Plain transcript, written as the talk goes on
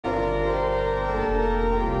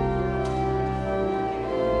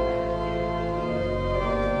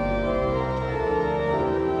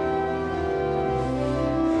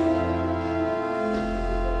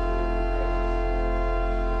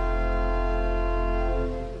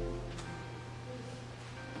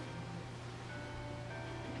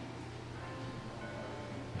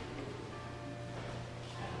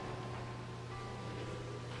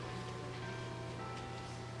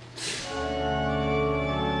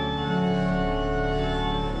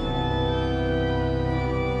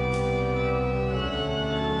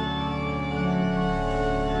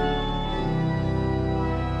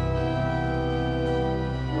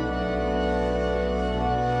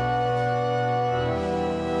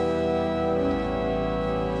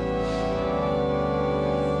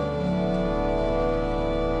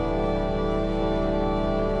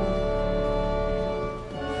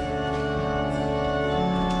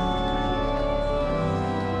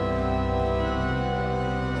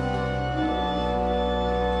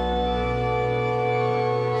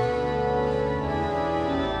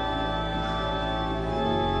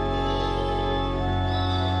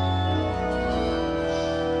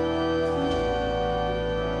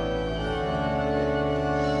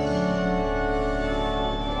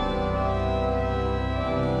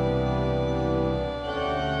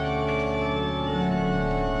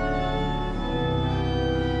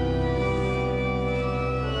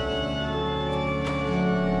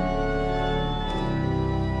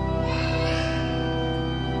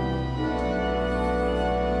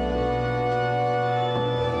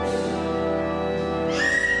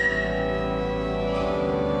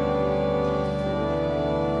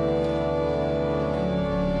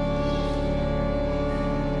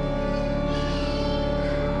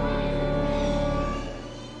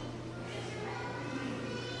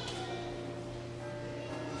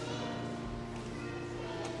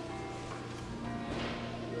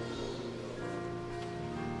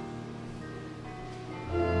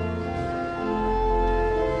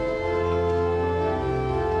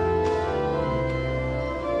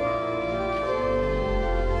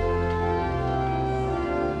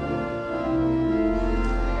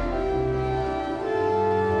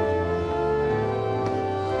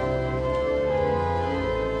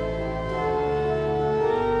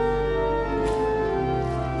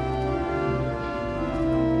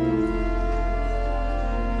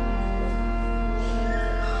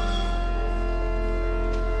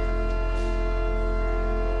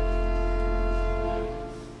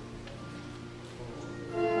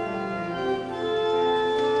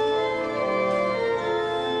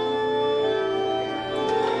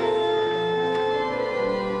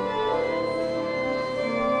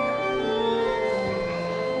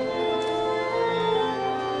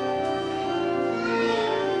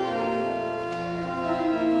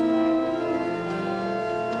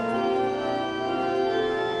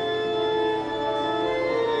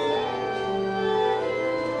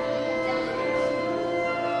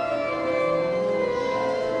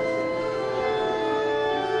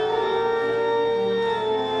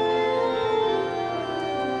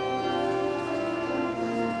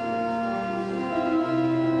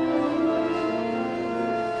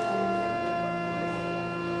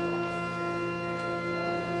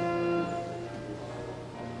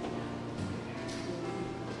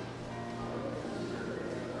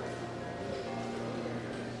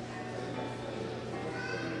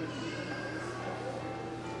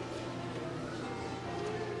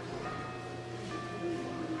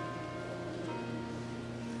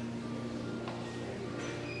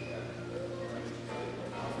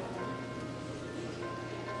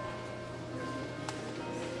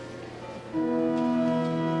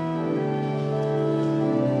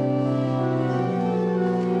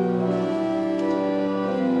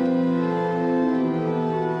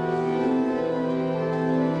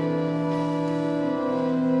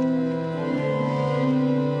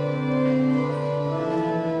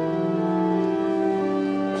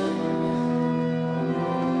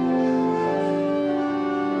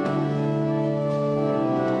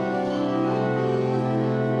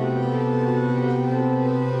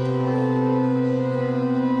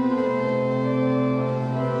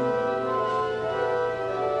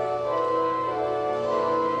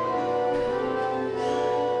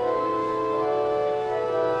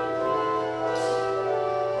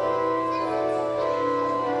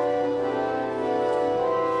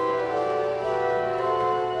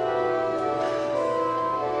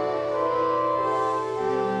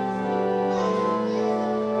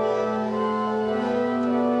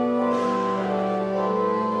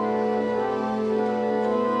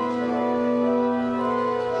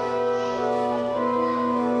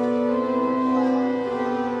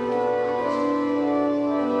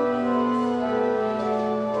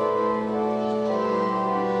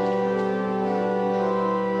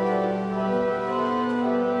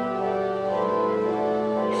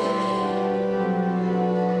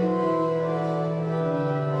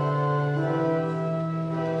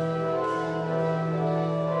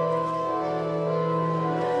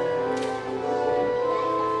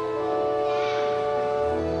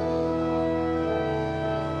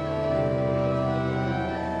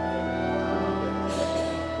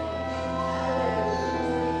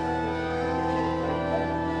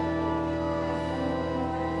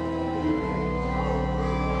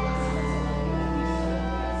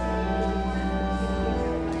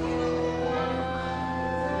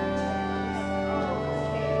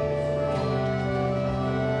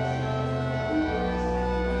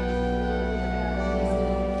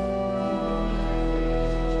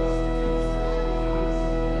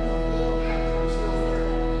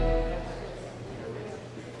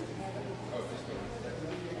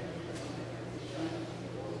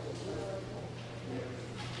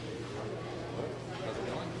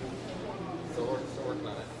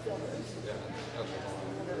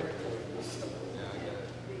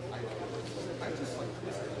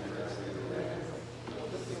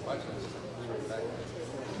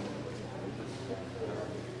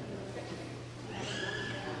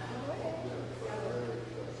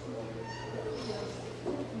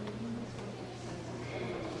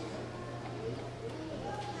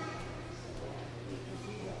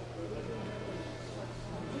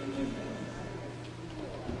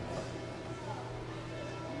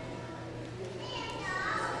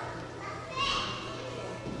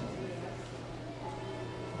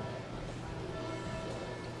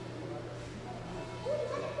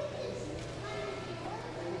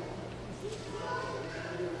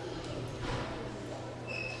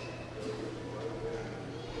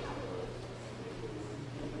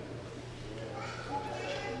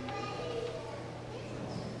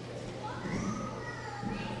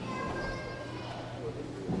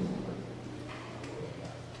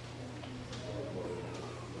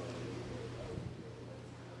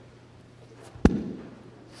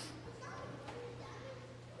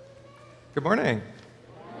Good morning.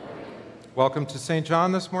 Welcome to St.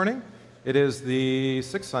 John this morning. It is the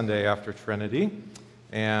sixth Sunday after Trinity,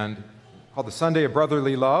 and called the Sunday of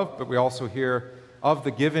Brotherly Love, but we also hear of the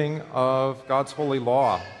giving of God's holy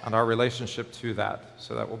law and our relationship to that.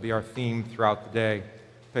 So that will be our theme throughout the day.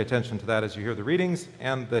 Pay attention to that as you hear the readings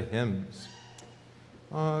and the hymns.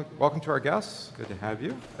 Welcome to our guests. Good to have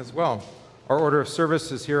you as well. Our order of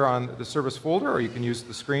service is here on the service folder, or you can use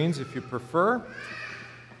the screens if you prefer.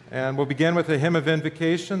 And we'll begin with a hymn of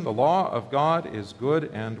invocation, The Law of God is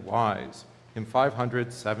Good and Wise, hymn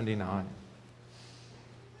 579.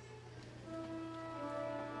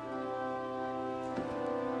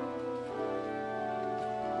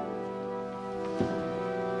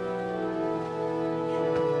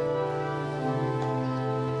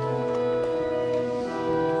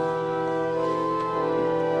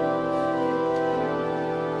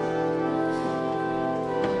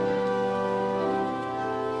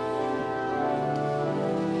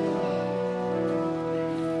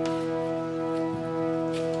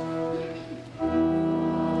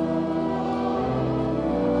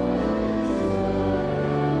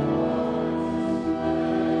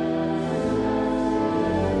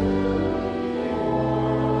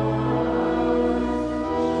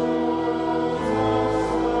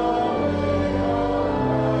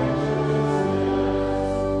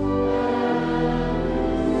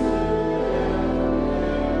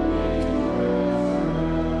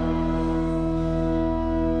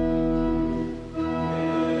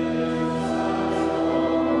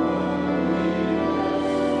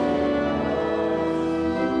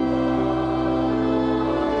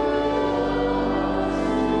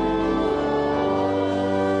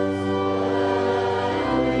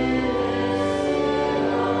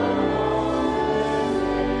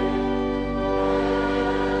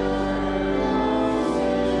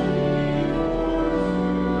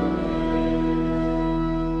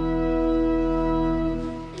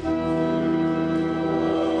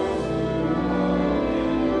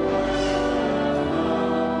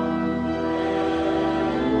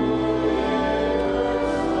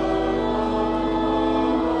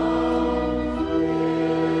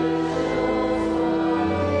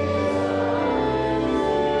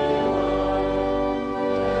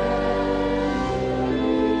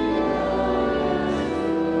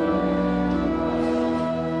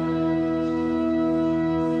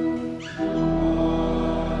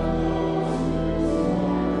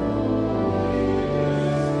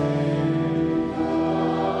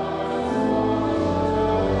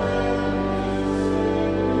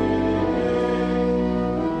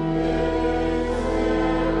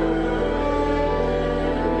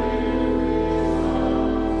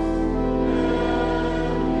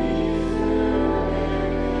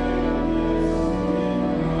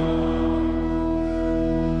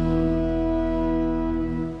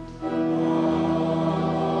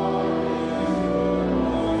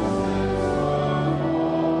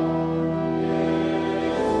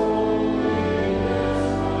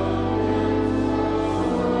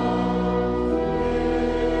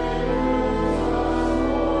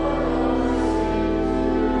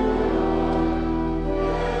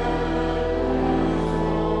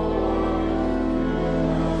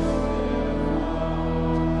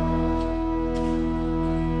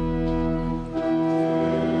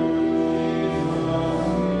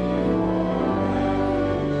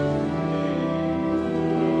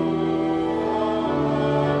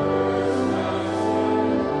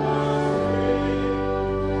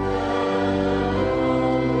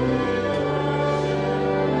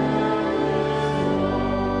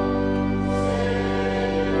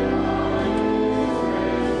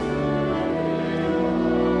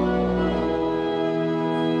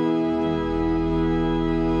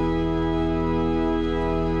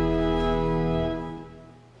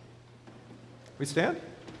 We stand?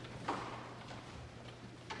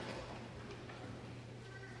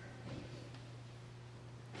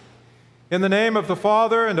 In the name of the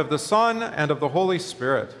Father, and of the Son, and of the Holy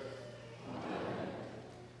Spirit. Amen.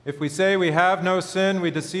 If we say we have no sin, we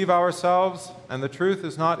deceive ourselves, and the truth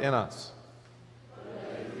is not in us.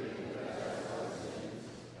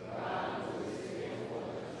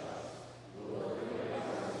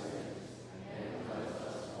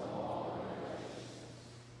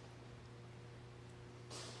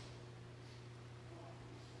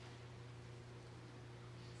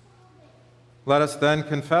 Let us then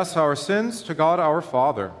confess our sins to God our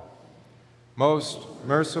Father. Most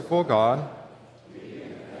merciful God,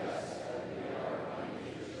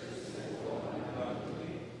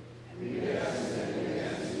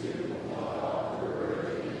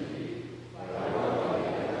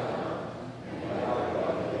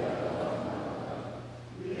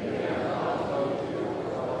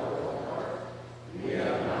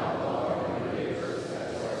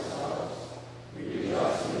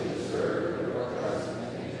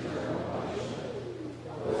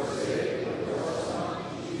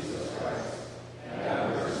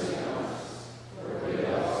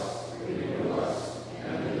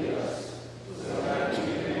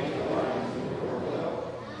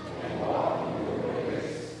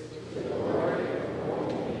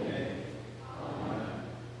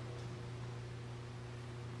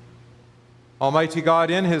 Almighty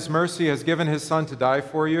God, in his mercy, has given his Son to die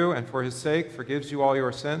for you, and for his sake forgives you all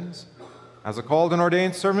your sins. As a called and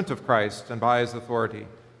ordained servant of Christ, and by his authority,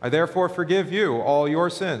 I therefore forgive you all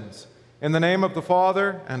your sins. In the name of the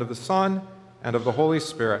Father, and of the Son, and of the Holy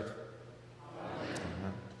Spirit.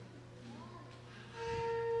 Amen.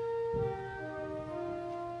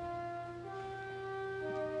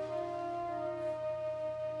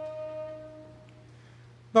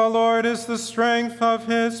 The Lord is the strength of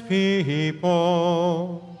his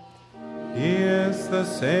people. He is the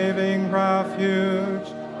saving refuge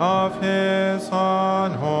of his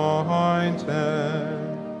anointed.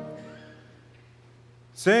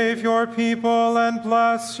 Save your people and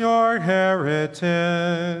bless your heritage.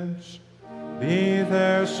 Be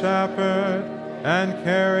their shepherd and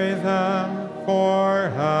carry them forever.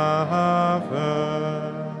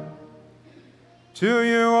 To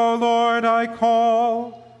you, O Lord, I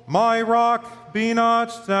call. My rock, be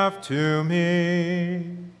not deaf to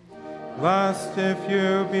me, lest if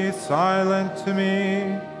you be silent to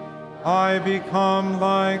me, I become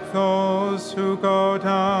like those who go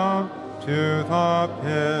down to the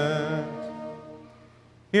pit.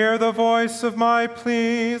 Hear the voice of my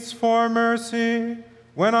pleas for mercy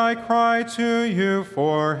when I cry to you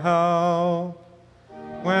for help,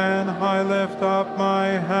 when I lift up my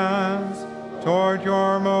hands toward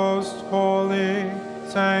your most holy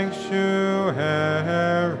sanctuary.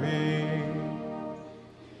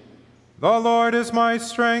 The Lord is my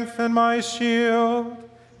strength and my shield.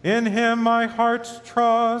 In him my heart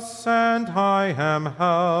trusts, and I am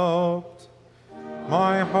helped.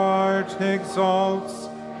 My heart exalts,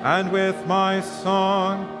 and with my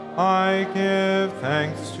song I give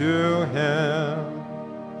thanks to him.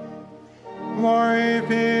 Glory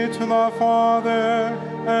be to the Father,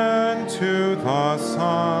 and to the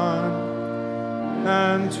Son,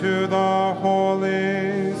 and to the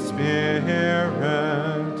Holy Spirit,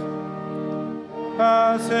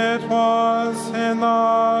 as it was in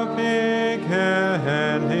the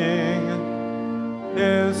beginning,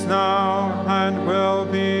 is now, and will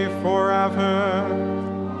be forever.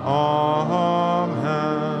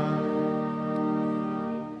 Amen.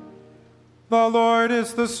 The Lord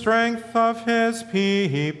is the strength of his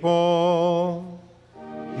people.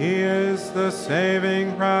 He is the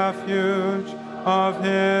saving refuge of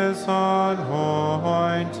his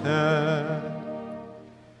anointed.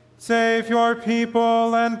 Save your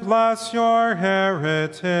people and bless your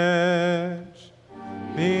heritage.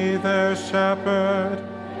 Be their shepherd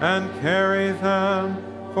and carry them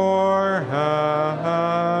forever.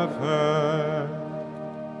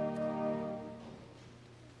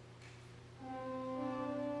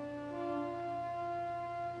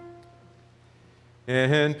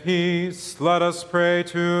 In peace, let us pray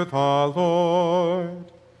to the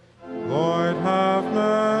Lord. Lord, have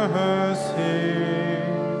mercy.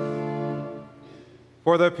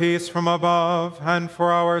 For the peace from above and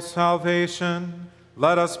for our salvation,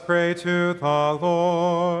 let us pray to the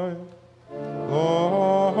Lord.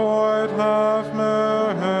 Lord, have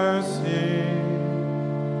mercy.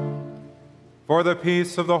 For the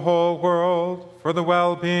peace of the whole world, for the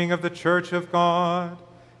well-being of the Church of God,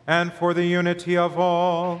 and for the unity of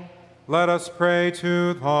all, let us pray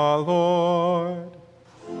to the Lord.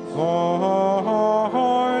 Lord,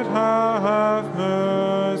 have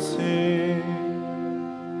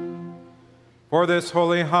For this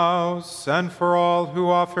holy house, and for all who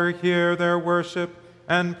offer here their worship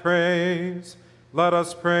and praise, let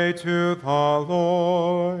us pray to the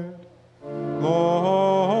Lord.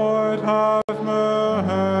 Lord, have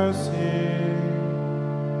mercy.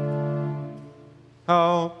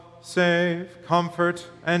 Help, save, comfort,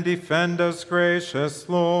 and defend us, gracious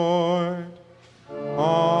Lord.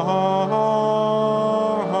 Amen.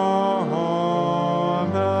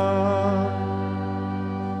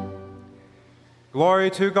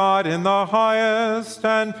 Glory to God in the highest,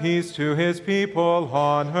 and peace to his people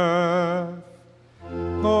on earth.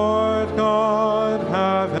 Lord God,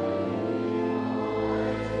 have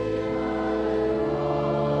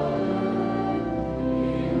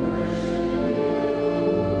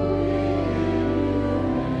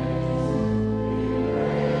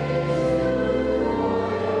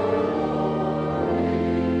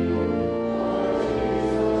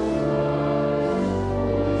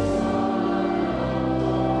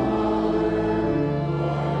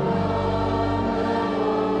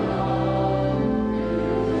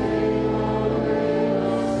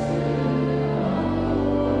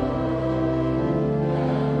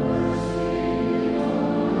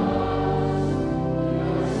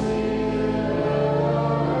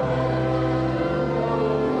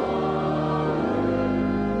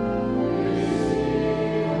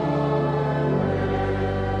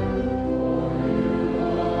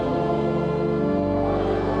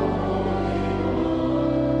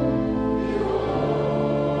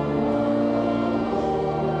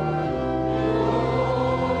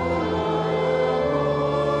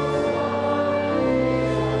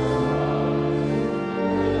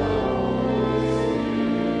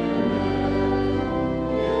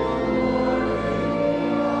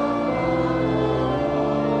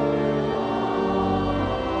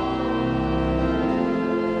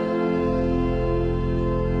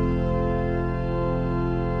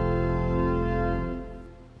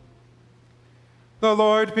the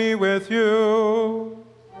Lord be with you.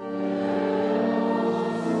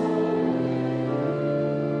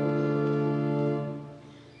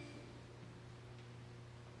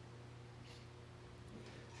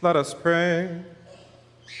 Let us pray.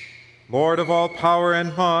 Lord of all power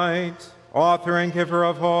and might, author and giver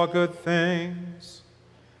of all good things,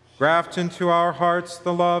 graft into our hearts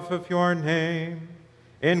the love of your name,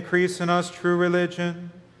 increase in us true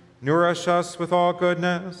religion, nourish us with all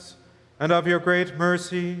goodness, and of your great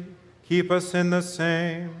mercy, keep us in the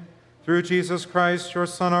same, through Jesus Christ, your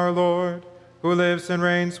Son, our Lord, who lives and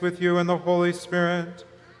reigns with you in the Holy Spirit,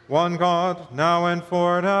 one God, now and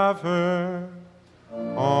forever.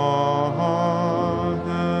 Amen.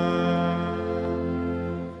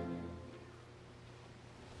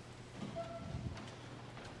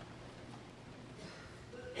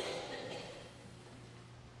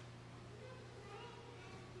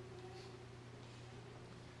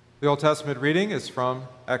 The Old Testament reading is from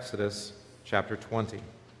Exodus chapter 20.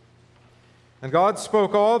 And God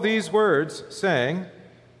spoke all these words, saying,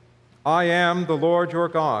 I am the Lord your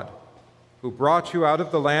God, who brought you out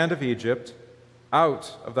of the land of Egypt,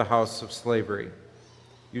 out of the house of slavery.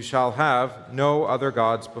 You shall have no other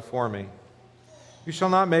gods before me. You shall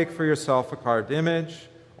not make for yourself a carved image,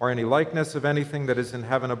 or any likeness of anything that is in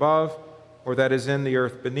heaven above, or that is in the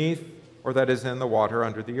earth beneath, or that is in the water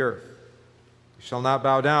under the earth. You shall not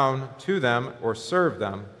bow down to them or serve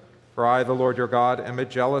them, for I, the Lord your God, am a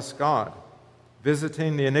jealous God,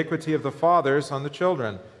 visiting the iniquity of the fathers on the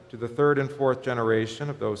children, to the third and fourth generation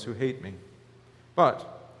of those who hate me,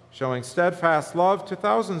 but showing steadfast love to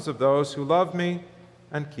thousands of those who love me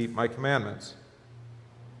and keep my commandments.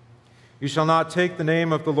 You shall not take the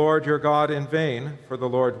name of the Lord your God in vain, for the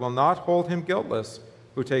Lord will not hold him guiltless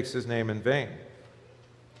who takes his name in vain.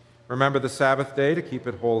 Remember the Sabbath day to keep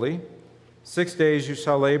it holy. 6 days you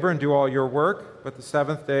shall labor and do all your work, but the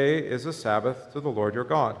seventh day is a Sabbath to the Lord your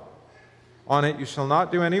God. On it you shall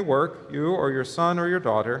not do any work, you or your son or your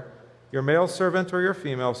daughter, your male servant or your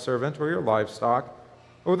female servant or your livestock,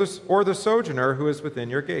 or the sojourner who is within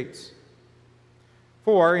your gates.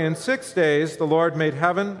 For in 6 days the Lord made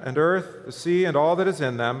heaven and earth, the sea, and all that is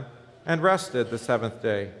in them, and rested the seventh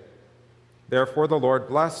day. Therefore the Lord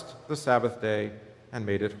blessed the Sabbath day and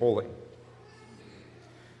made it holy.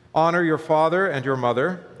 Honor your father and your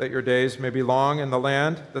mother, that your days may be long in the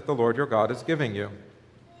land that the Lord your God is giving you.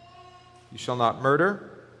 You shall not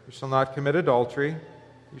murder, you shall not commit adultery,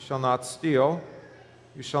 you shall not steal,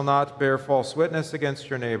 you shall not bear false witness against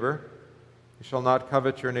your neighbor, you shall not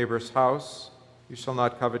covet your neighbor's house, you shall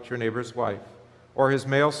not covet your neighbor's wife, or his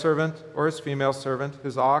male servant or his female servant,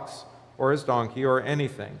 his ox or his donkey, or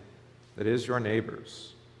anything that is your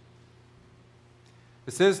neighbor's.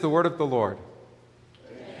 This is the word of the Lord.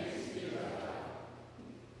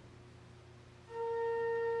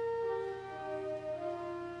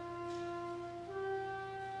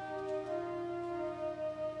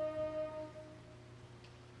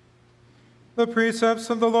 The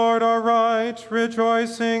precepts of the Lord are right,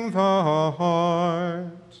 rejoicing the heart.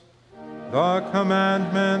 The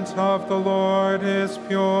commandment of the Lord is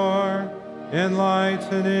pure,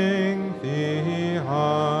 enlightening the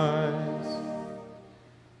eyes.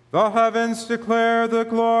 The heavens declare the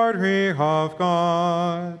glory of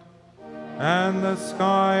God, and the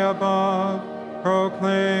sky above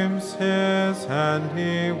proclaims his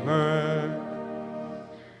handiwork.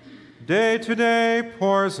 Day to day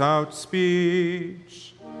pours out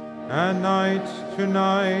speech, and night to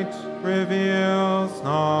night reveals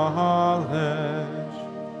knowledge.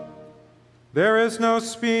 There is no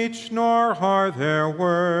speech, nor are there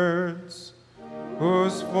words,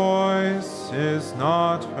 whose voice is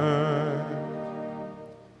not heard.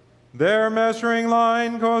 Their measuring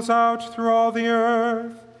line goes out through all the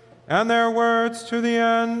earth, and their words to the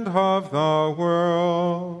end of the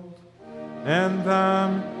world. In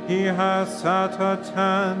them he has set a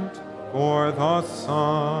tent for the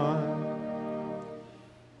sun,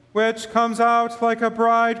 which comes out like a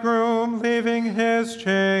bridegroom leaving his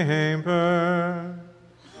chamber,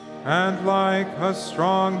 and like a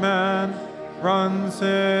strong man runs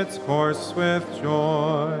its course with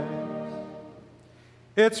joy.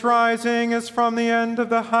 Its rising is from the end of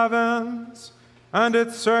the heavens, and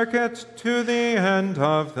its circuit to the end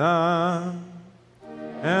of them,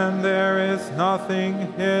 and there is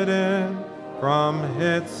nothing hidden from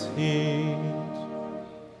its heat.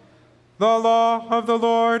 The law of the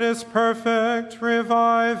Lord is perfect,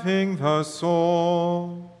 reviving the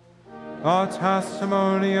soul. The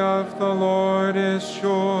testimony of the Lord is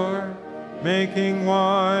sure, making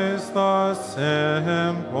wise the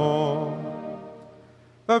simple.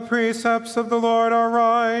 The precepts of the Lord are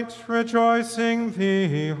right, rejoicing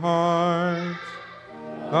the heart.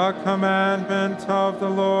 The commandment of the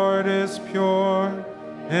Lord is pure,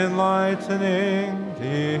 enlightening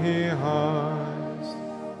the eyes.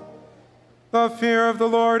 The fear of the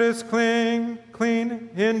Lord is clean,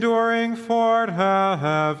 enduring forever.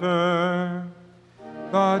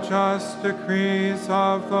 The just decrees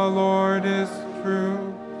of the Lord is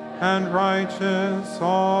true, and righteous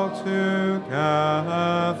altogether.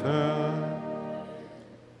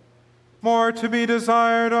 More to be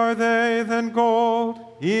desired are they than gold,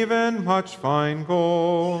 even much fine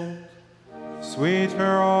gold.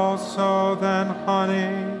 Sweeter also than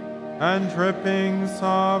honey, and drippings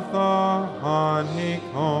of the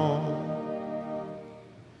honeycomb.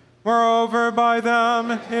 Moreover, by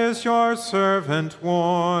them is your servant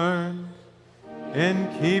warned. In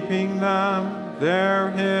keeping them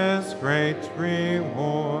there is great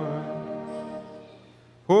reward.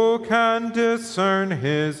 Who can discern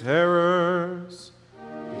his errors?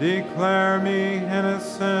 Declare me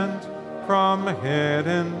innocent from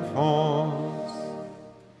hidden faults.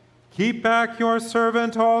 Keep back your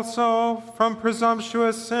servant also from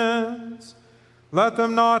presumptuous sins. Let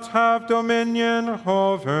them not have dominion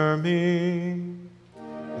over me.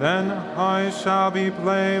 Then I shall be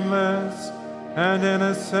blameless and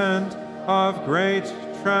innocent of great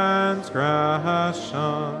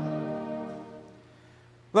transgression.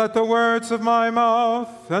 Let the words of my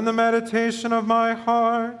mouth and the meditation of my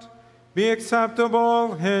heart be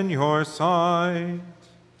acceptable in your sight,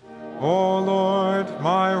 O Lord,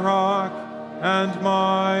 my rock and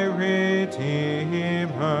my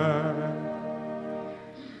Redeemer.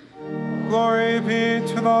 Glory be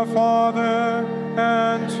to the Father,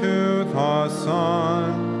 and to the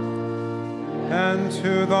Son, and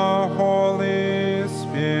to the Holy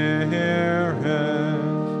Spirit,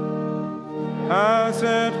 as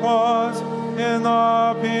it was in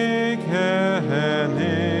the beginning,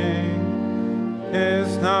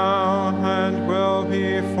 is now, and will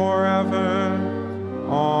be forever.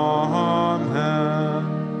 Amen.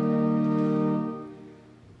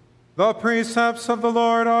 The precepts of the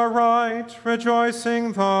Lord are right,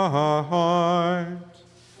 rejoicing the heart.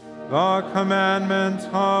 The commandment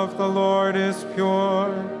of the Lord is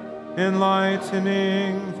pure,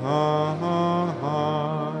 enlightening the eyes.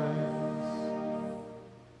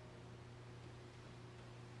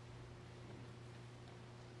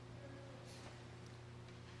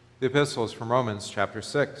 The epistle is from Romans chapter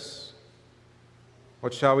 6.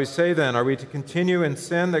 What shall we say then? Are we to continue in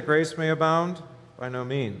sin that grace may abound? By no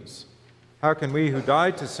means. How can we who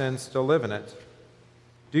died to sin still live in it?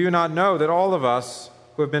 Do you not know that all of us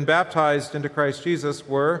who have been baptized into Christ Jesus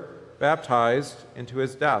were baptized into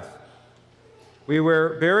his death? We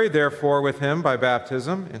were buried, therefore, with him by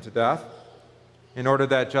baptism into death, in order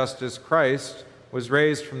that just as Christ was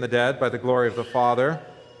raised from the dead by the glory of the Father,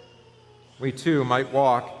 we too might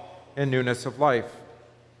walk in newness of life.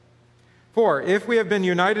 For if we have been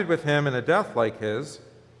united with him in a death like his,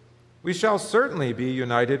 we shall certainly be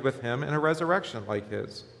united with him in a resurrection like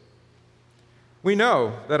his. We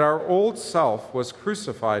know that our old self was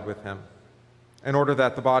crucified with him, in order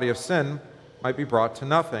that the body of sin might be brought to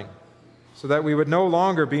nothing, so that we would no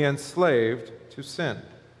longer be enslaved to sin.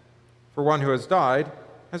 For one who has died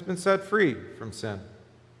has been set free from sin.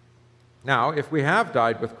 Now, if we have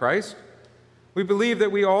died with Christ, we believe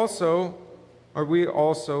that we also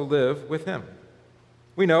live with him.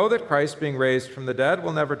 We know that Christ, being raised from the dead,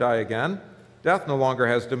 will never die again. Death no longer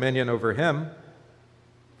has dominion over him.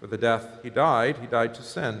 For the death he died to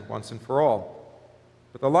sin once and for all.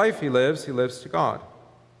 But the life he lives to God.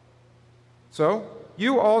 So,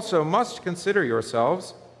 you also must consider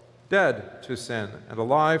yourselves dead to sin and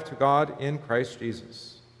alive to God in Christ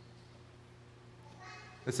Jesus.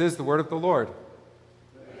 This is the word of the Lord.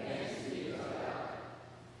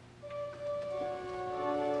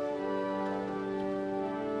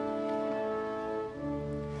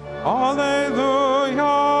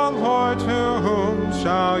 Alleluia, Lord, to whom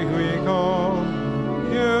shall we go?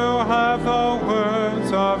 You have the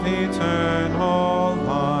words of eternal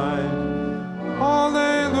life.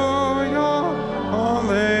 Alleluia,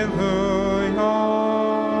 alleluia.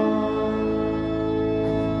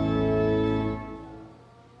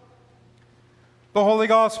 The Holy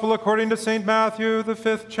Gospel according to St. Matthew, the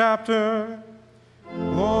 5th chapter.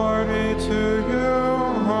 Glory to you,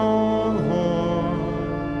 O Lord.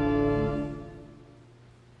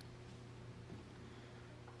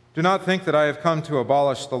 Do not think that I have come to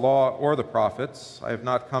abolish the law or the prophets. I have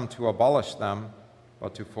not come to abolish them,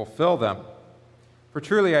 but to fulfill them. For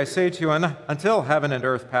truly I say to you, until heaven and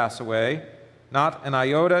earth pass away, not an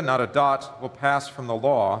iota, not a dot will pass from the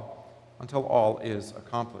law until all is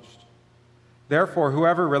accomplished. Therefore,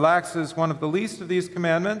 whoever relaxes one of the least of these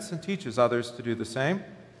commandments and teaches others to do the same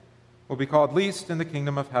will be called least in the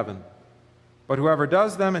kingdom of heaven. But whoever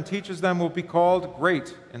does them and teaches them will be called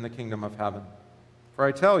great in the kingdom of heaven. For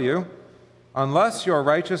I tell you, unless your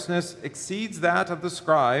righteousness exceeds that of the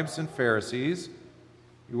scribes and Pharisees,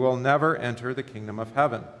 you will never enter the kingdom of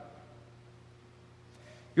heaven.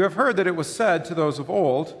 You have heard that it was said to those of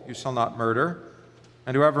old, you shall not murder,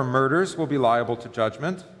 and whoever murders will be liable to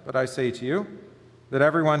judgment. But I say to you that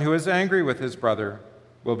everyone who is angry with his brother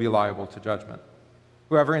will be liable to judgment.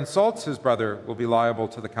 Whoever insults his brother will be liable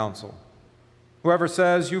to the council. Whoever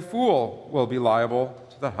says, you fool, will be liable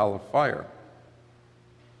to the hell of fire.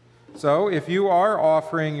 So if you are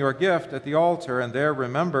offering your gift at the altar and there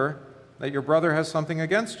remember that your brother has something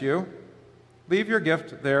against you, leave your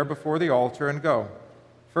gift there before the altar and go.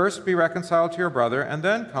 First be reconciled to your brother, and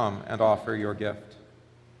then come and offer your gift.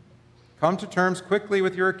 Come to terms quickly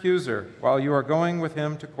with your accuser while you are going with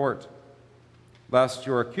him to court, lest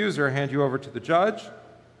your accuser hand you over to the judge,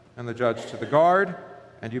 and the judge to the guard,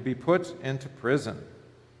 and you be put into prison.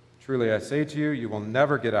 Truly I say to you, you will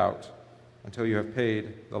never get out until you have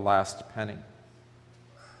paid the last penny.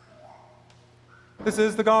 This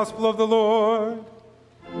is the gospel of the Lord.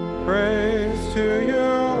 Praise to you,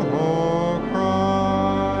 O Christ.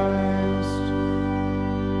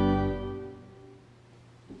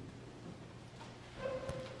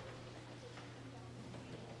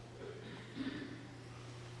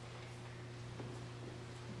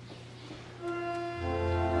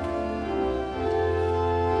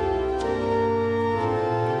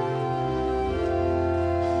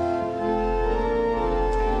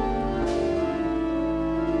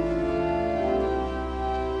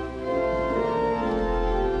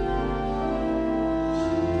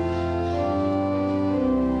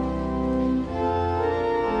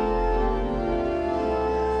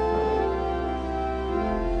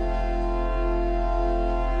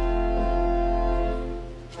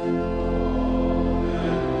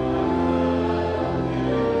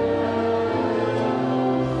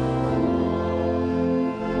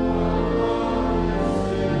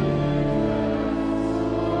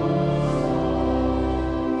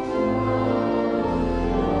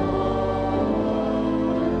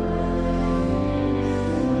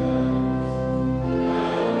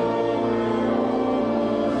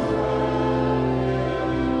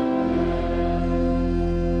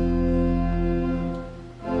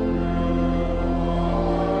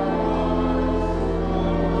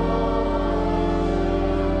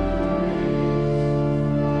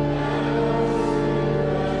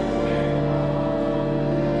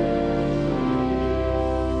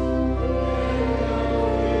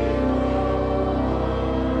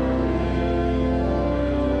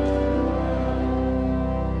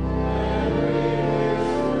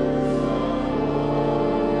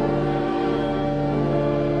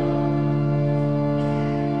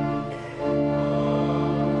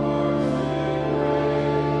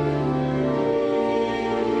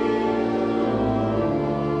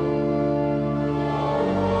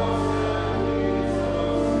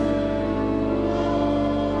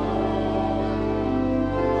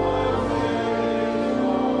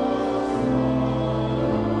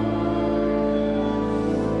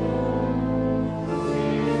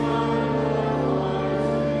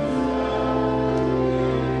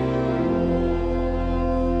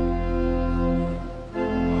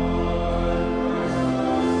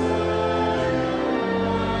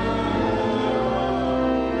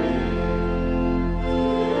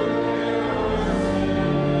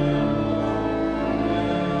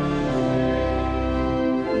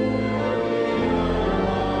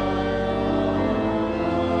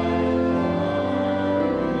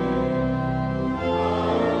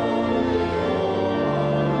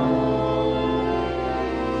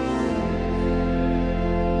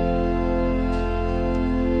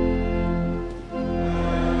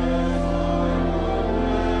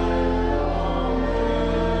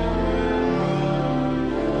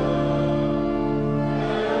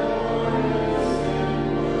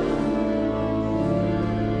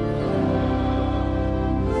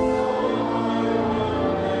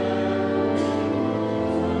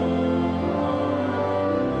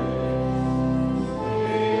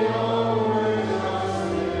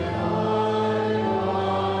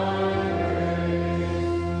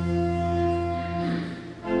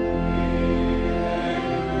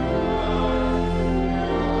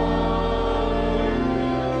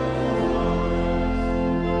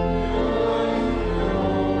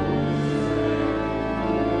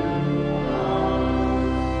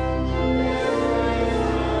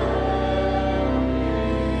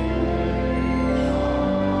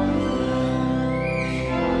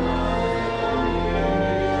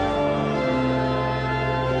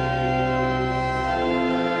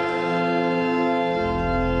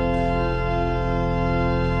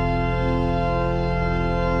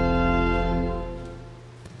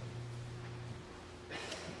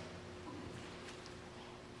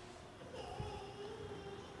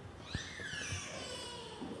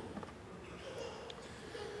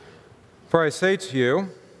 For I say to you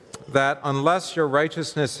that unless your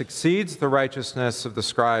righteousness exceeds the righteousness of the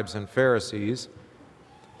scribes and Pharisees,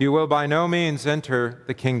 you will by no means enter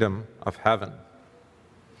the kingdom of heaven.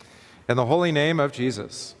 In the holy name of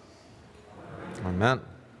Jesus. Amen.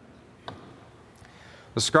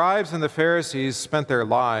 The scribes and the Pharisees spent their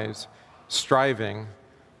lives striving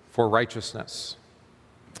for righteousness.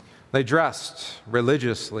 They dressed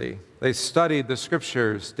religiously. They studied the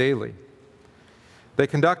scriptures daily. They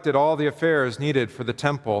conducted all the affairs needed for the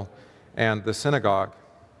temple and the synagogue.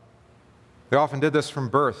 They often did this from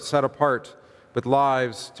birth, set apart with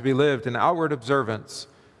lives to be lived in outward observance,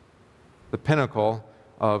 the pinnacle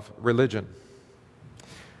of religion.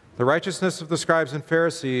 The righteousness of the scribes and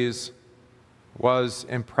Pharisees was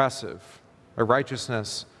impressive, a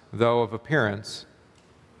righteousness, though of appearance,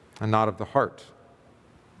 and not of the heart.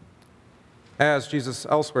 As Jesus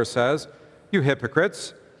elsewhere says, "You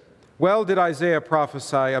hypocrites, well did Isaiah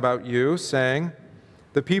prophesy about you, saying,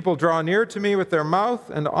 'The people draw near to me with their mouth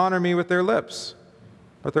and honor me with their lips,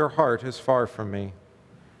 but their heart is far from me.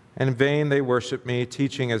 And in vain they worship me,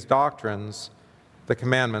 teaching as doctrines the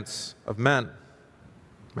commandments of men.'"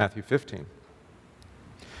 Matthew 15.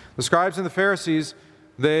 The scribes and the Pharisees,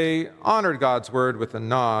 they honored God's word with a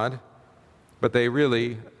nod, but they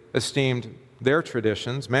really esteemed their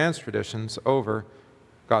traditions, man's traditions, over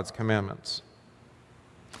God's commandments.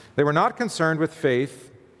 They were not concerned with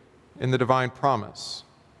faith in the divine promise.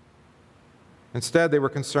 Instead, they were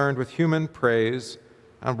concerned with human praise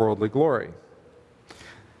and worldly glory.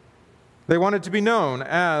 They wanted to be known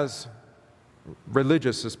as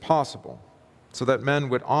religious as possible, so that men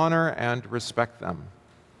would honor and respect them.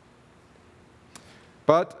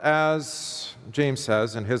 But as James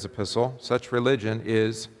says in his epistle, such religion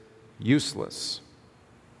is useless.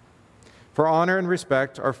 For honor and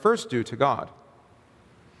respect are first due to God,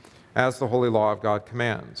 as the holy law of God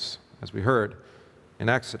commands, as we heard in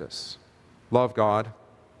Exodus. Love God,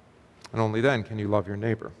 and only then can you love your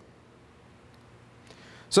neighbor.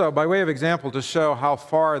 So, by way of example, to show how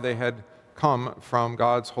far they had come from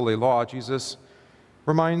God's holy law, Jesus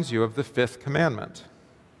reminds you of the fifth commandment.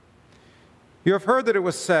 "You have heard that it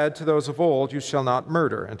was said to those of old, 'You shall not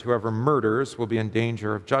murder,' and whoever murders will be in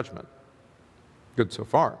danger of judgment." Good so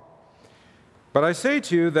far. "But I say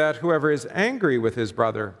to you that whoever is angry with his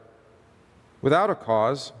brother without a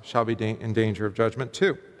cause shall be in danger of judgment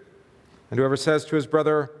too. And whoever says to his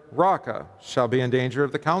brother, 'Raca,' shall be in danger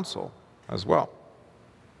of the council as well.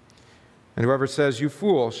 And whoever says, 'You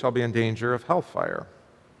fool,' shall be in danger of hellfire."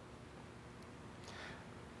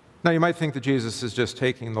 Now, you might think that Jesus is just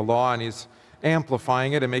taking the law and he's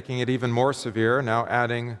amplifying it and making it even more severe, now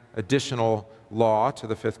adding additional law to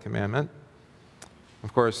the fifth commandment.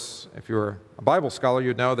 Of course, if you were a Bible scholar,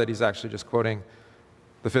 you'd know that he's actually just quoting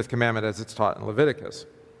the fifth commandment as it's taught in Leviticus.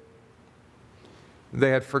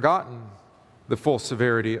 They had forgotten the full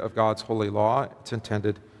severity of God's holy law, its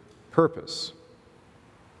intended purpose.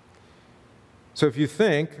 So if you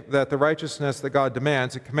think that the righteousness that God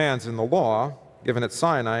demands and commands in the law, given at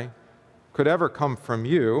Sinai, could ever come from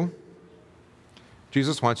you,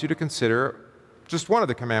 Jesus wants you to consider just one of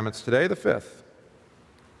the commandments today, the fifth.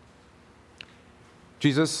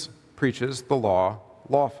 Jesus preaches the law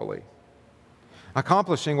lawfully,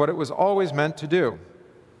 accomplishing what it was always meant to do.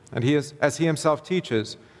 And as he himself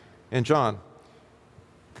teaches in John,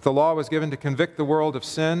 that the law was given to convict the world of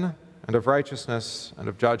sin and of righteousness and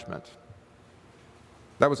of judgment.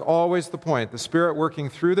 That was always the point, the Spirit working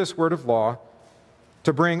through this word of law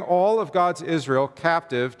to bring all of God's Israel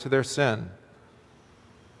captive to their sin,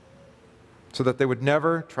 so that they would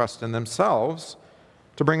never trust in themselves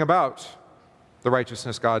to bring about the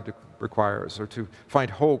righteousness God requires, or to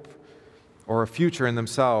find hope or a future in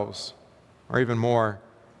themselves, or even more,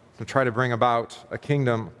 to try to bring about a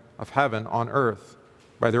kingdom of heaven on earth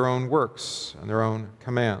by their own works and their own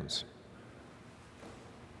commands.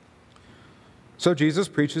 So Jesus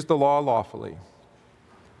preaches the law lawfully,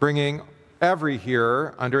 bringing every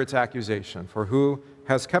hearer under its accusation. For who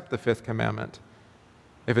has kept the fifth commandment,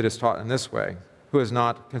 if it is taught in this way? Who has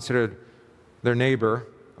not considered their neighbor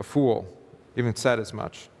a fool, even said as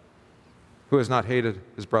much? Who has not hated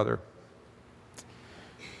his brother,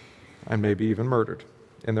 and maybe even murdered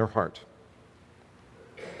in their heart?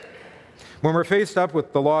 When we're faced up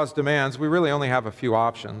with the law's demands, we really only have a few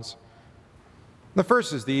options. The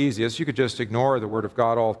first is the easiest. You could just ignore the Word of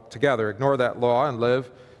God altogether, ignore that law, and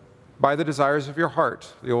live by the desires of your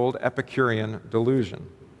heart, the old Epicurean delusion.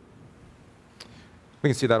 We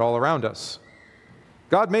can see that all around us.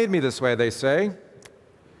 God made me this way, they say,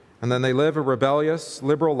 and then they live a rebellious,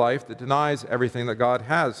 liberal life that denies everything that God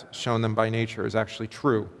has shown them by nature is actually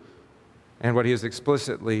true, and what he has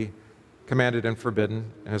explicitly commanded and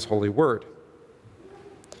forbidden in his holy word.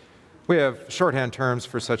 We have shorthand terms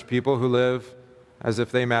for such people who live as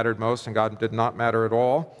if they mattered most and God did not matter at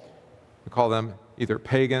all. We call them either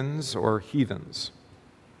pagans or heathens.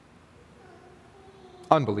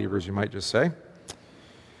 Unbelievers, you might just say.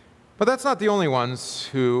 But that's not the only ones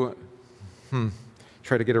who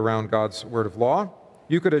try to get around God's word of law.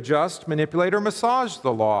 You could adjust, manipulate, or massage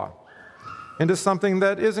the law into something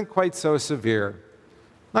that isn't quite so severe,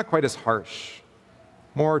 not quite as harsh,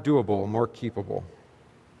 more doable, more keepable.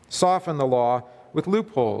 Soften the law with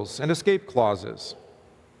loopholes and escape clauses.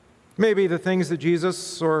 Maybe the things that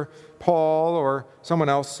Jesus or Paul or someone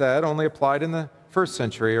else said only applied in the first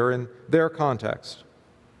century or in their context.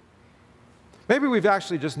 Maybe we've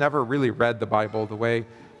actually just never really read the Bible the way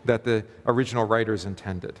that the original writers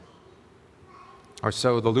intended. Or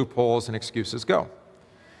so the loopholes and excuses go.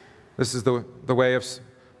 This is the way of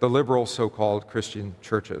the liberal so-called Christian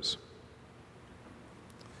churches.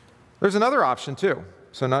 There's another option too.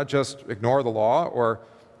 So not just ignore the law or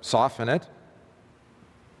soften it,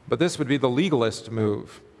 but this would be the legalist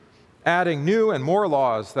move, adding new and more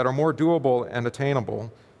laws that are more doable and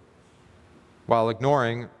attainable while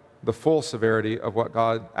ignoring the full severity of what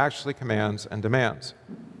God actually commands and demands.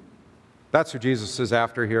 That's who Jesus is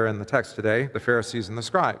after here in the text today, the Pharisees and the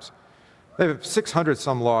scribes. They have 600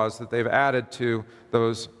 some laws that they've added to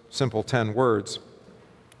those simple 10 words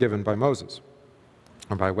given by Moses,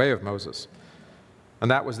 or by way of Moses. And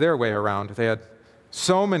that was their way around. They had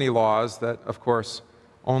so many laws that, of course,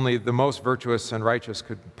 only the most virtuous and righteous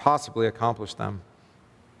could possibly accomplish them.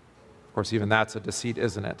 Of course, even that's a deceit,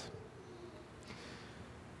 isn't it?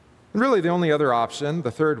 And really, the only other option, the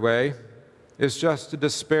third way, is just to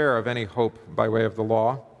despair of any hope by way of the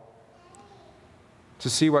law, to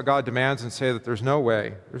see what God demands and say that there's no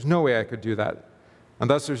way I could do that, and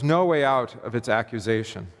thus there's no way out of its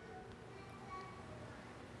accusation.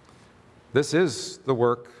 This is the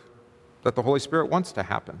work that the Holy Spirit wants to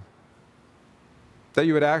happen, that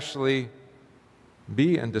you would actually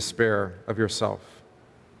be in despair of yourself.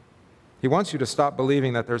 He wants you to stop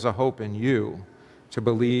believing that there's a hope in you to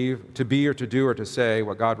believe, to be or to do or to say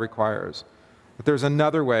what God requires. But there's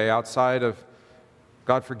another way outside of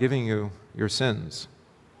God forgiving you your sins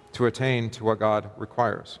to attain to what God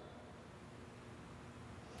requires.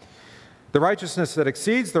 The righteousness that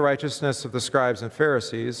exceeds the righteousness of the scribes and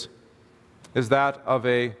Pharisees is that of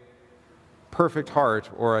a perfect heart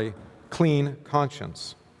or a clean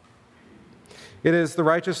conscience. It is the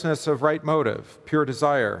righteousness of right motive, pure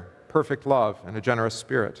desire, perfect love, and a generous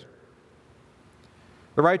spirit.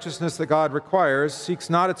 The righteousness that God requires seeks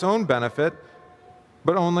not its own benefit,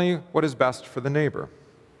 but only what is best for the neighbor.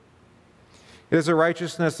 It is a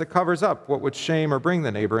righteousness that covers up what would shame or bring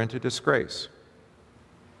the neighbor into disgrace.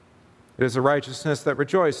 It is a righteousness that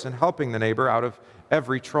rejoices in helping the neighbor out of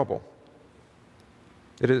every trouble.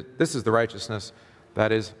 This is the righteousness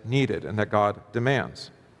that is needed and that God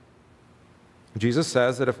demands. Jesus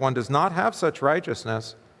says that if one does not have such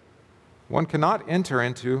righteousness, one cannot enter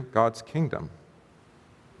into God's kingdom.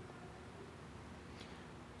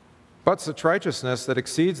 But such righteousness that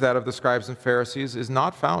exceeds that of the scribes and Pharisees is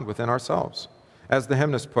not found within ourselves. As the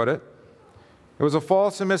hymnist put it, it was a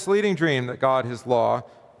false and misleading dream that God, his law,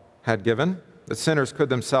 had given, that sinners could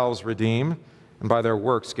themselves redeem and by their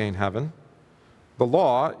works gain heaven. The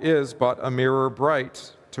law is but a mirror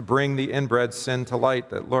bright to bring the inbred sin to light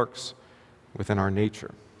that lurks within our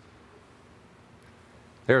nature.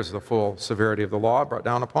 There's the full severity of the law brought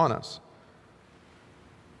down upon us.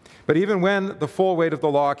 But even when the full weight of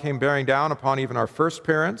the law came bearing down upon even our first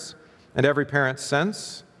parents and every parent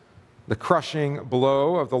since, the crushing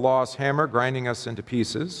blow of the law's hammer grinding us into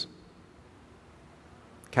pieces,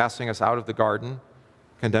 casting us out of the garden,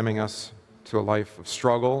 condemning us to a life of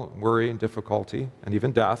struggle, worry, and difficulty, and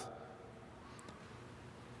even death,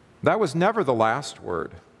 that was never the last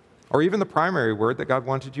word, or even the primary word that God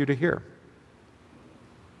wanted you to hear.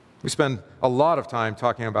 We spend a lot of time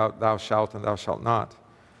talking about thou shalt and thou shalt not,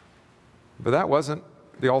 but that wasn't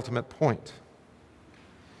the ultimate point.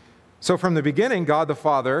 So from the beginning, God the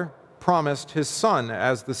Father promised his Son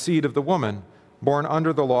as the seed of the woman, born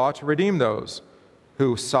under the law, to redeem those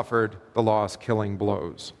who suffered the law's killing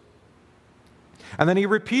blows. And then he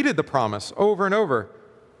repeated the promise over and over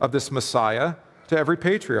of this Messiah to every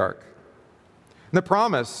patriarch. And the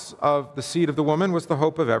promise of the seed of the woman was the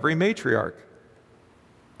hope of every matriarch.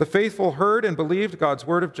 The faithful heard and believed God's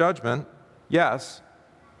word of judgment, yes,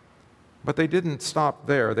 but they didn't stop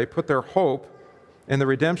there. They put their hope in the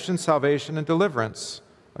redemption, salvation, and deliverance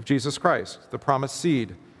of Jesus Christ, the promised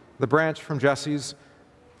seed, the branch from Jesse's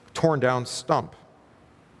torn down stump,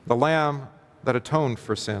 the lamb that atoned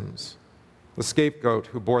for sins, the scapegoat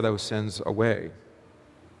who bore those sins away.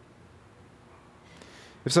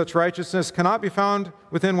 If such righteousness cannot be found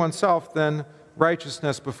within oneself, then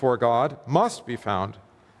righteousness before God must be found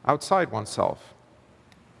outside oneself.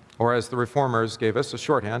 Or as the Reformers gave us a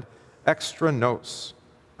shorthand, extra nos,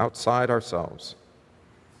 outside ourselves.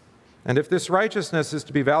 And if this righteousness is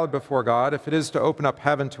to be valid before God, if it is to open up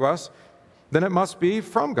heaven to us, then it must be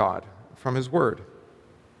from God, from His Word.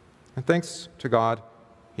 And thanks to God,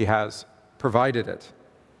 He has provided it.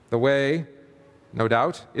 The way, no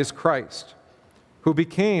doubt, is Christ, who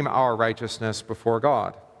became our righteousness before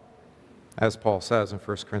God, as Paul says in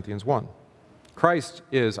 1 Corinthians 1. Christ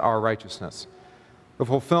is our righteousness, the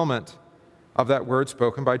fulfillment of that word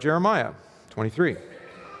spoken by Jeremiah 23.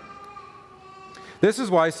 This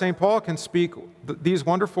is why St. Paul can speak these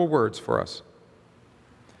wonderful words for us.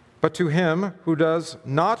 But to him who does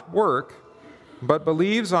not work, but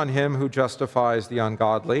believes on him who justifies the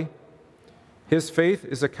ungodly, his faith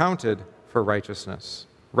is accounted for righteousness,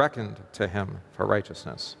 reckoned to him for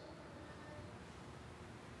righteousness.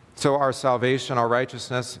 So our salvation, our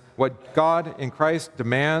righteousness, what God in Christ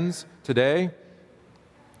demands today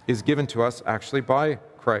is given to us actually by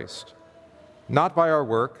Christ. Not by our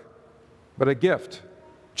work, but a gift,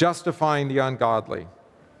 justifying the ungodly,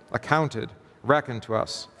 accounted, reckoned to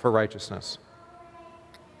us for righteousness.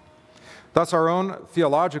 Thus, our own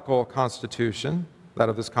theological constitution, that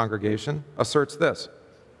of this congregation, asserts this.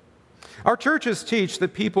 Our churches teach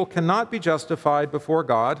that people cannot be justified before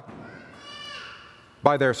God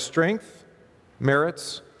by their strength,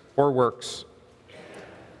 merits, or works.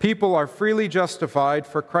 People are freely justified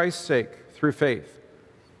for Christ's sake through faith,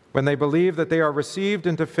 when they believe that they are received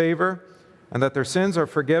into favor and that their sins are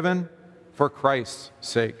forgiven for Christ's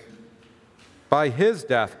sake. By His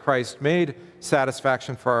death, Christ made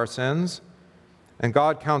satisfaction for our sins, and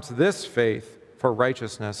God counts this faith for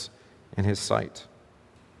righteousness in His sight.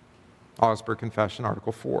 Augsburg Confession,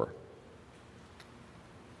 Article 4.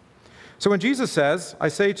 So when Jesus says, I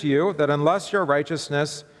say to you that unless your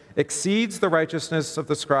righteousness exceeds the righteousness of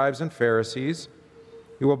the scribes and Pharisees,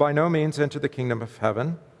 you will by no means enter the kingdom of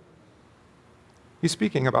heaven, He's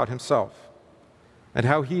speaking about Himself and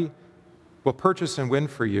how He will purchase and win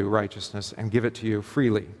for you righteousness and give it to you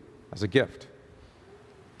freely as a gift.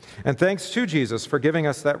 And thanks to Jesus for giving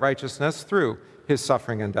us that righteousness through His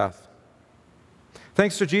suffering and death.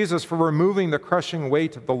 Thanks to Jesus for removing the crushing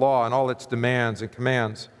weight of the law and all its demands and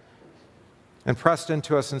commands, and pressed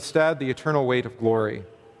into us instead the eternal weight of glory,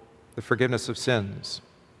 the forgiveness of sins.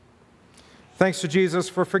 Thanks to Jesus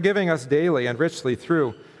for forgiving us daily and richly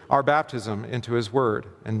through our baptism into His word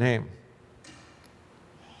and name.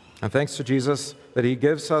 And thanks to Jesus that He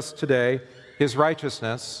gives us today His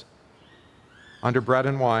righteousness under bread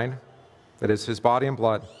and wine, that is His body and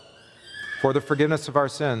blood, for the forgiveness of our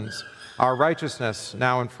sins, our righteousness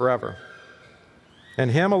now and forever.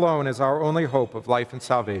 And Him alone is our only hope of life and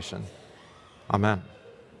salvation. Amen.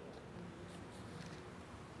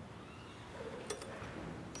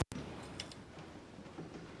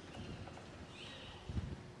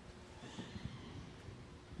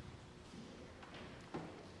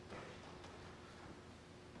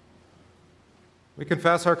 We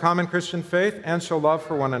confess our common Christian faith and show love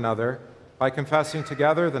for one another by confessing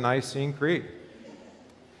together the Nicene Creed.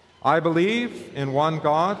 I believe in one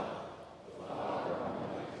God,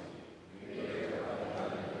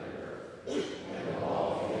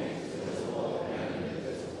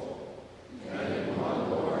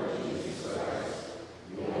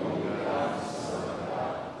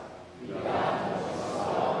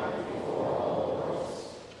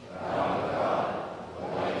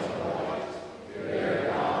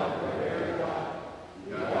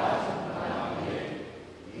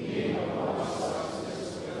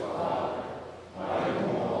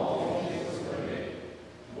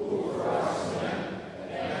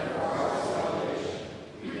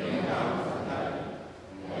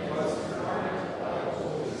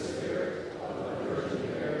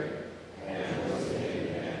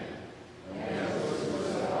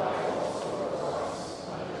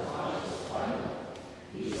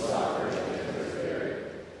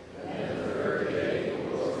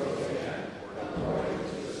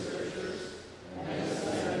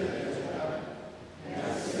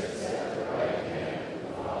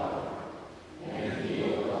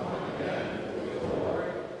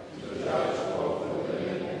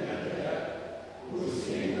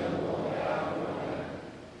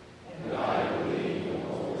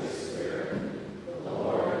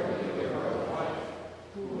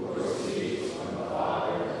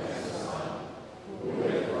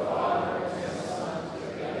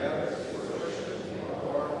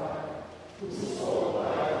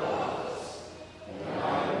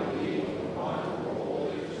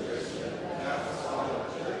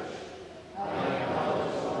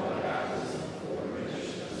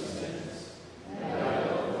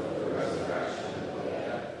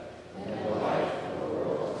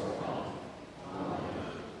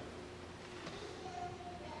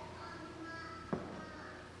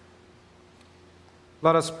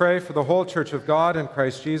 Let us pray for the whole Church of God in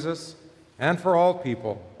Christ Jesus and for all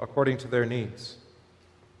people according to their needs.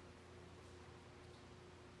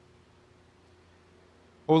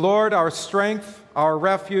 O Lord, our strength, our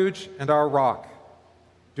refuge, and our rock,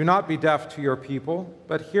 do not be deaf to your people,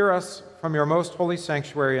 but hear us from your most holy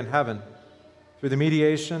sanctuary in heaven, through the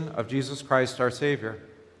mediation of Jesus Christ our Savior.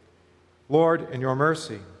 Lord, in your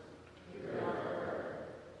mercy.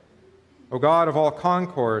 O God of all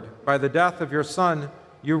concord, by the death of your Son,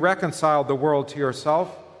 you reconciled the world to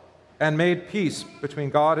yourself and made peace between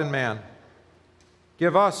God and man.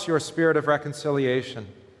 Give us your spirit of reconciliation,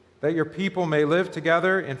 that your people may live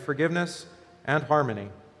together in forgiveness and harmony.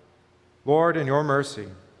 Lord, in your mercy.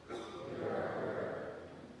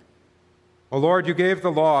 O Lord, you gave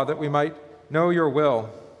the law that we might know your will,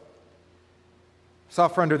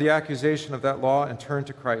 suffer under the accusation of that law, and turn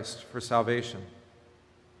to Christ for salvation.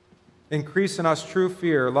 Increase in us true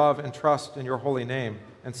fear, love, and trust in your holy name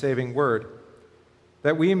and saving word,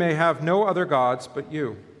 that we may have no other gods but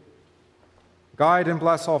you. Guide and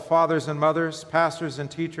bless all fathers and mothers, pastors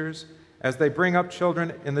and teachers, as they bring up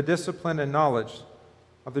children in the discipline and knowledge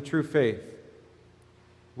of the true faith.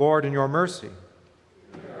 Lord, in your mercy.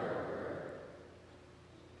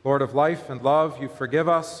 Lord of life and love, you forgive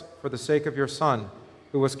us for the sake of your Son,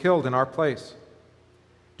 who was killed in our place.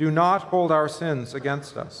 Do not hold our sins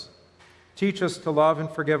against us. Teach us to love and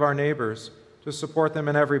forgive our neighbors, to support them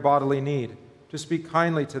in every bodily need, to speak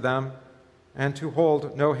kindly to them, and to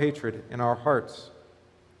hold no hatred in our hearts.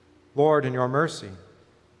 Lord, in your mercy.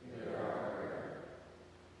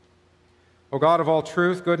 O God of all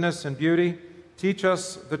truth, goodness, and beauty, teach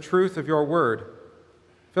us the truth of your word.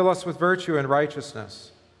 Fill us with virtue and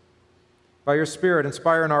righteousness. By your Spirit,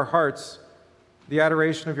 inspire in our hearts the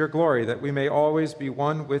adoration of your glory, that we may always be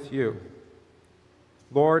one with you.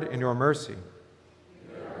 Lord, in your mercy.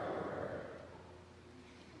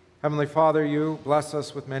 Heavenly Father, you bless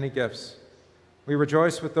us with many gifts. We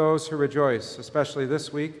rejoice with those who rejoice, especially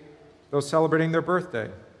this week, those celebrating their birthday.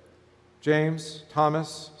 James,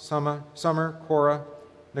 Thomas, Summer, Cora,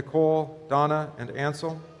 Nicole, Donna, and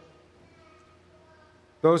Ansel.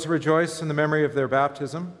 Those who rejoice in the memory of their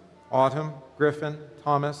baptism: Autumn, Griffin,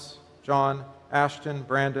 Thomas, John, Ashton,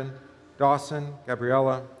 Brandon, Dawson,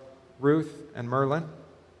 Gabriella, Ruth, and Merlin.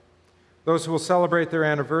 Those who will celebrate their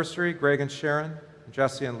anniversary: Greg and Sharon,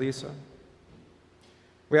 Jesse and Lisa.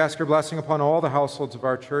 We ask your blessing upon all the households of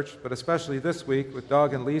our church, but especially this week with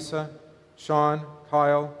Doug and Lisa, Sean,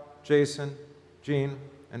 Kyle, Jason, Jean,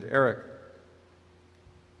 and Eric.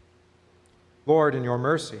 Lord, in your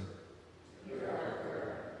mercy.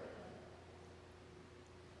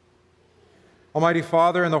 Almighty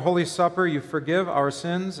Father, in the Holy Supper, you forgive our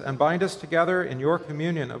sins and bind us together in your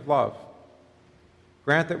communion of love.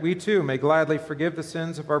 Grant that we too may gladly forgive the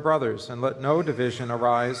sins of our brothers, and let no division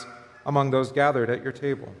arise among those gathered at your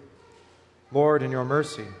table. Lord, in your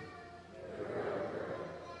mercy.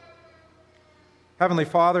 Heavenly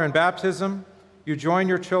Father, in baptism, you join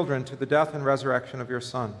your children to the death and resurrection of your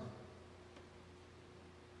Son.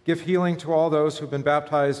 Give healing to all those who have been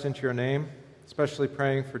baptized into your name, especially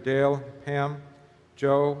praying for Dale, Pam,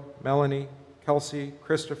 Joe, Melanie, Kelsey,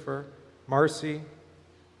 Christopher, Marcy,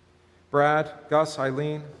 Brad, Gus,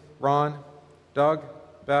 Eileen, Ron, Doug,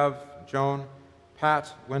 Bev, Joan,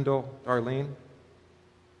 Pat, Wendell, Darlene.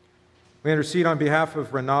 We intercede on behalf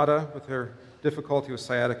of Renata with her difficulty with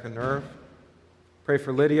sciatica nerve. Pray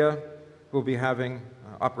for Lydia, who will be having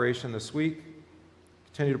operation this week.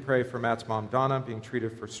 Continue to pray for Matt's mom, Donna, being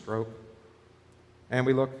treated for stroke. And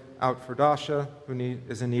we look out for Dasha, who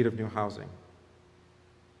is in need of new housing.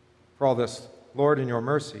 For all this, Lord, in your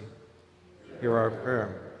mercy, hear our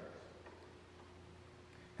prayer.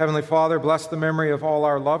 Heavenly Father, bless the memory of all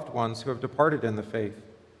our loved ones who have departed in the faith,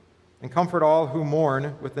 and comfort all who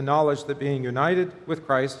mourn with the knowledge that being united with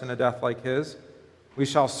Christ in a death like his, we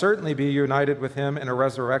shall certainly be united with him in a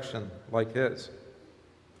resurrection like his.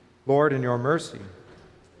 Lord, in your mercy.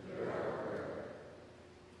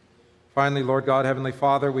 Finally, Lord God, Heavenly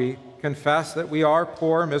Father, we confess that we are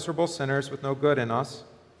poor, miserable sinners with no good in us.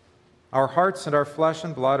 Our hearts and our flesh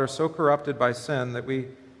and blood are so corrupted by sin that we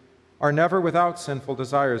are never without sinful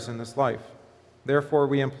desires in this life. Therefore,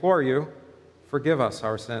 we implore you, forgive us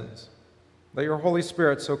our sins. Let your Holy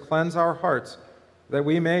Spirit so cleanse our hearts that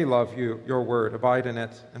we may love you, your word, abide in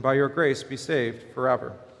it, and by your grace be saved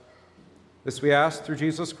forever. This we ask through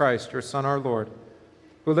Jesus Christ, your Son, our Lord,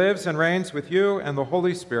 who lives and reigns with you and the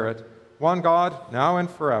Holy Spirit, one God, now and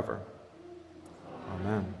forever.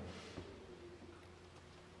 Amen.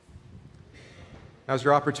 Now's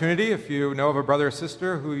your opportunity, if you know of a brother or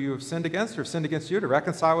sister who you have sinned against or sinned against you, to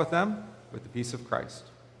reconcile with them with the peace of Christ.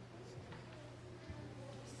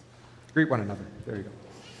 Greet one another. There you go.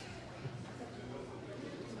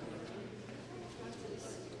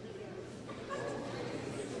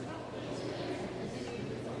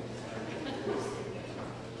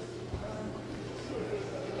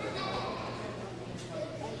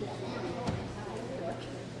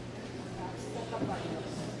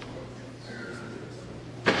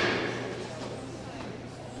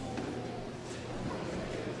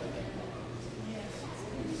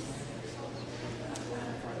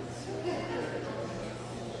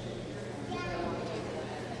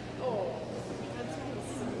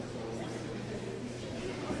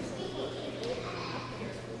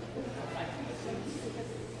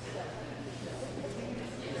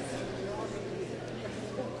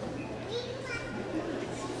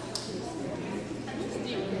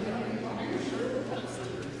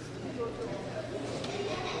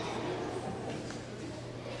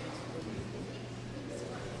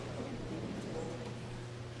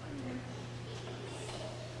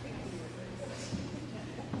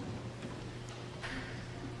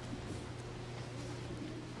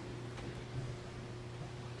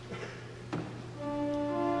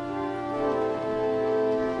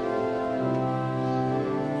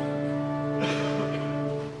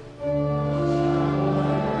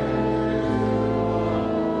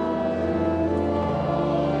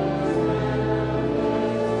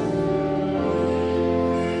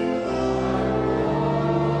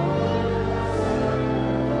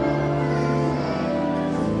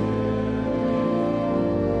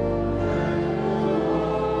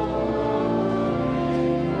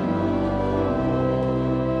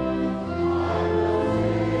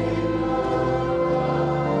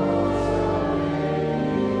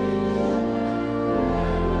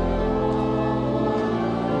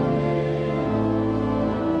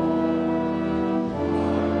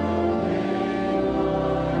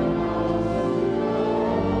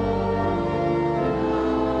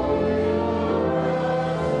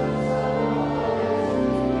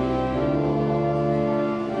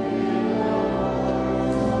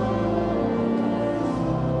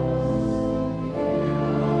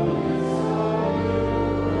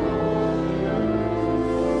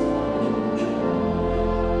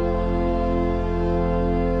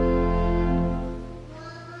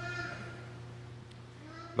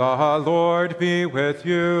 The Lord be with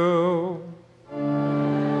you.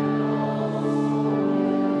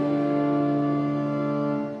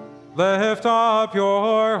 Lift up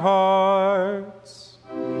your hearts.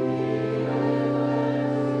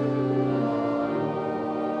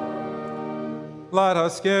 Let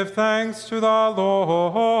us give thanks to the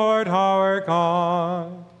Lord our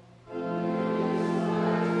God.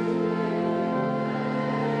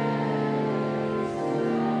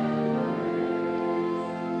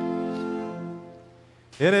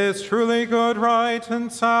 It is truly good, right,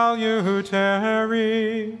 and salutary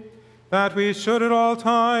that we should at all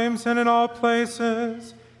times and in all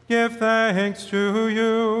places give thanks to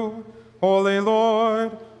you, Holy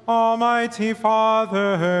Lord, Almighty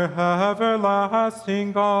Father,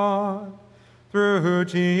 everlasting God, through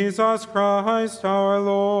Jesus Christ our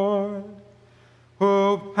Lord,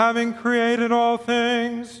 who, having created all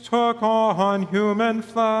things, took on human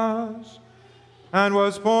flesh, and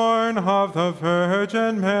was born of the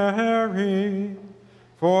Virgin Mary.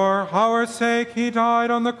 For our sake he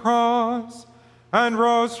died on the cross, and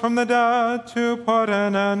rose from the dead to put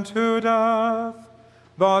an end to death,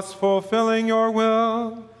 thus fulfilling your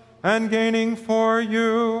will, and gaining for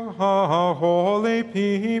you a holy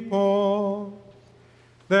people.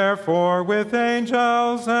 Therefore, with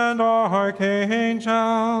angels and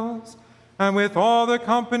archangels, and with all the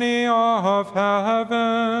company of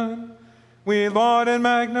heaven, we laud and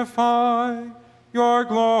magnify your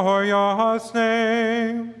glorious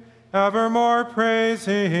name, evermore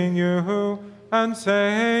praising you and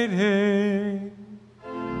saying,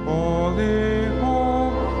 Holy,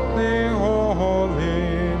 holy,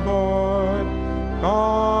 holy Lord,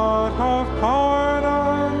 God of power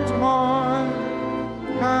and might,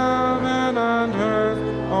 heaven and earth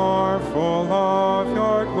are full of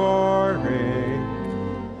your glory.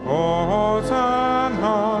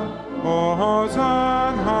 Hosanna,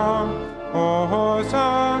 Hosanna,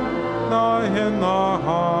 Hosanna in the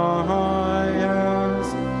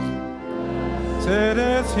highest. It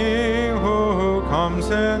is he who comes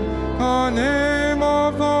in the name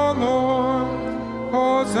of the Lord.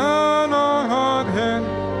 Hosanna in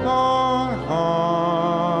the highest.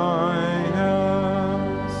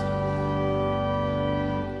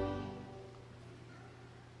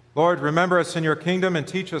 Lord, remember us in your kingdom and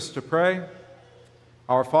teach us to pray.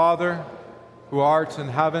 Our Father, who art in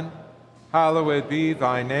heaven, hallowed be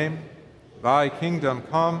thy name. Thy kingdom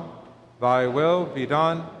come, thy will be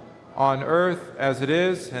done, on earth as it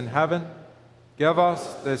is in heaven. Give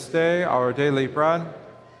us this day our daily bread,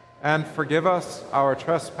 and forgive us our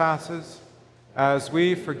trespasses, as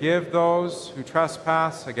we forgive those who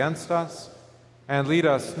trespass against us. And lead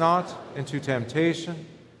us not into temptation,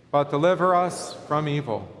 but deliver us from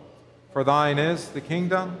evil. For thine is the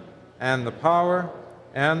kingdom, and the power,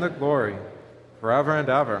 and the glory, forever and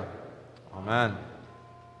ever. Amen.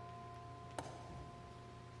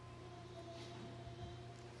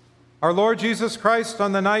 Our Lord Jesus Christ,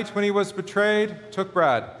 on the night when he was betrayed, took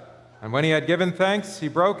bread, and when he had given thanks, he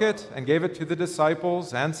broke it and gave it to the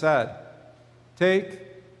disciples and said, "Take,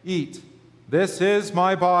 eat. This is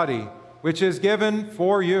my body, which is given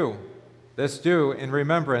for you. This do in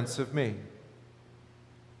remembrance of me."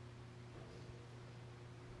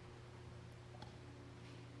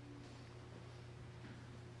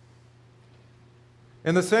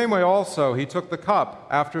 In the same way also he took the cup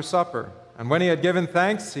after supper, and when he had given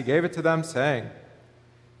thanks, he gave it to them, saying,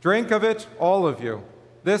 "Drink of it, all of you.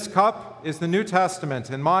 This cup is the New Testament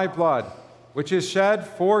in my blood, which is shed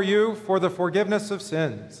for you for the forgiveness of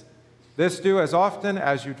sins. This do as often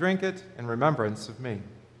as you drink it in remembrance of me."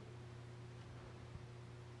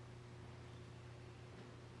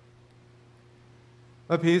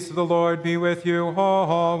 The peace of the Lord be with you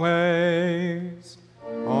always.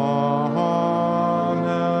 Amen.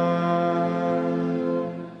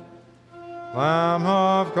 Lamb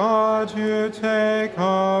of God, you take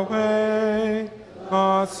away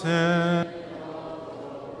the sin.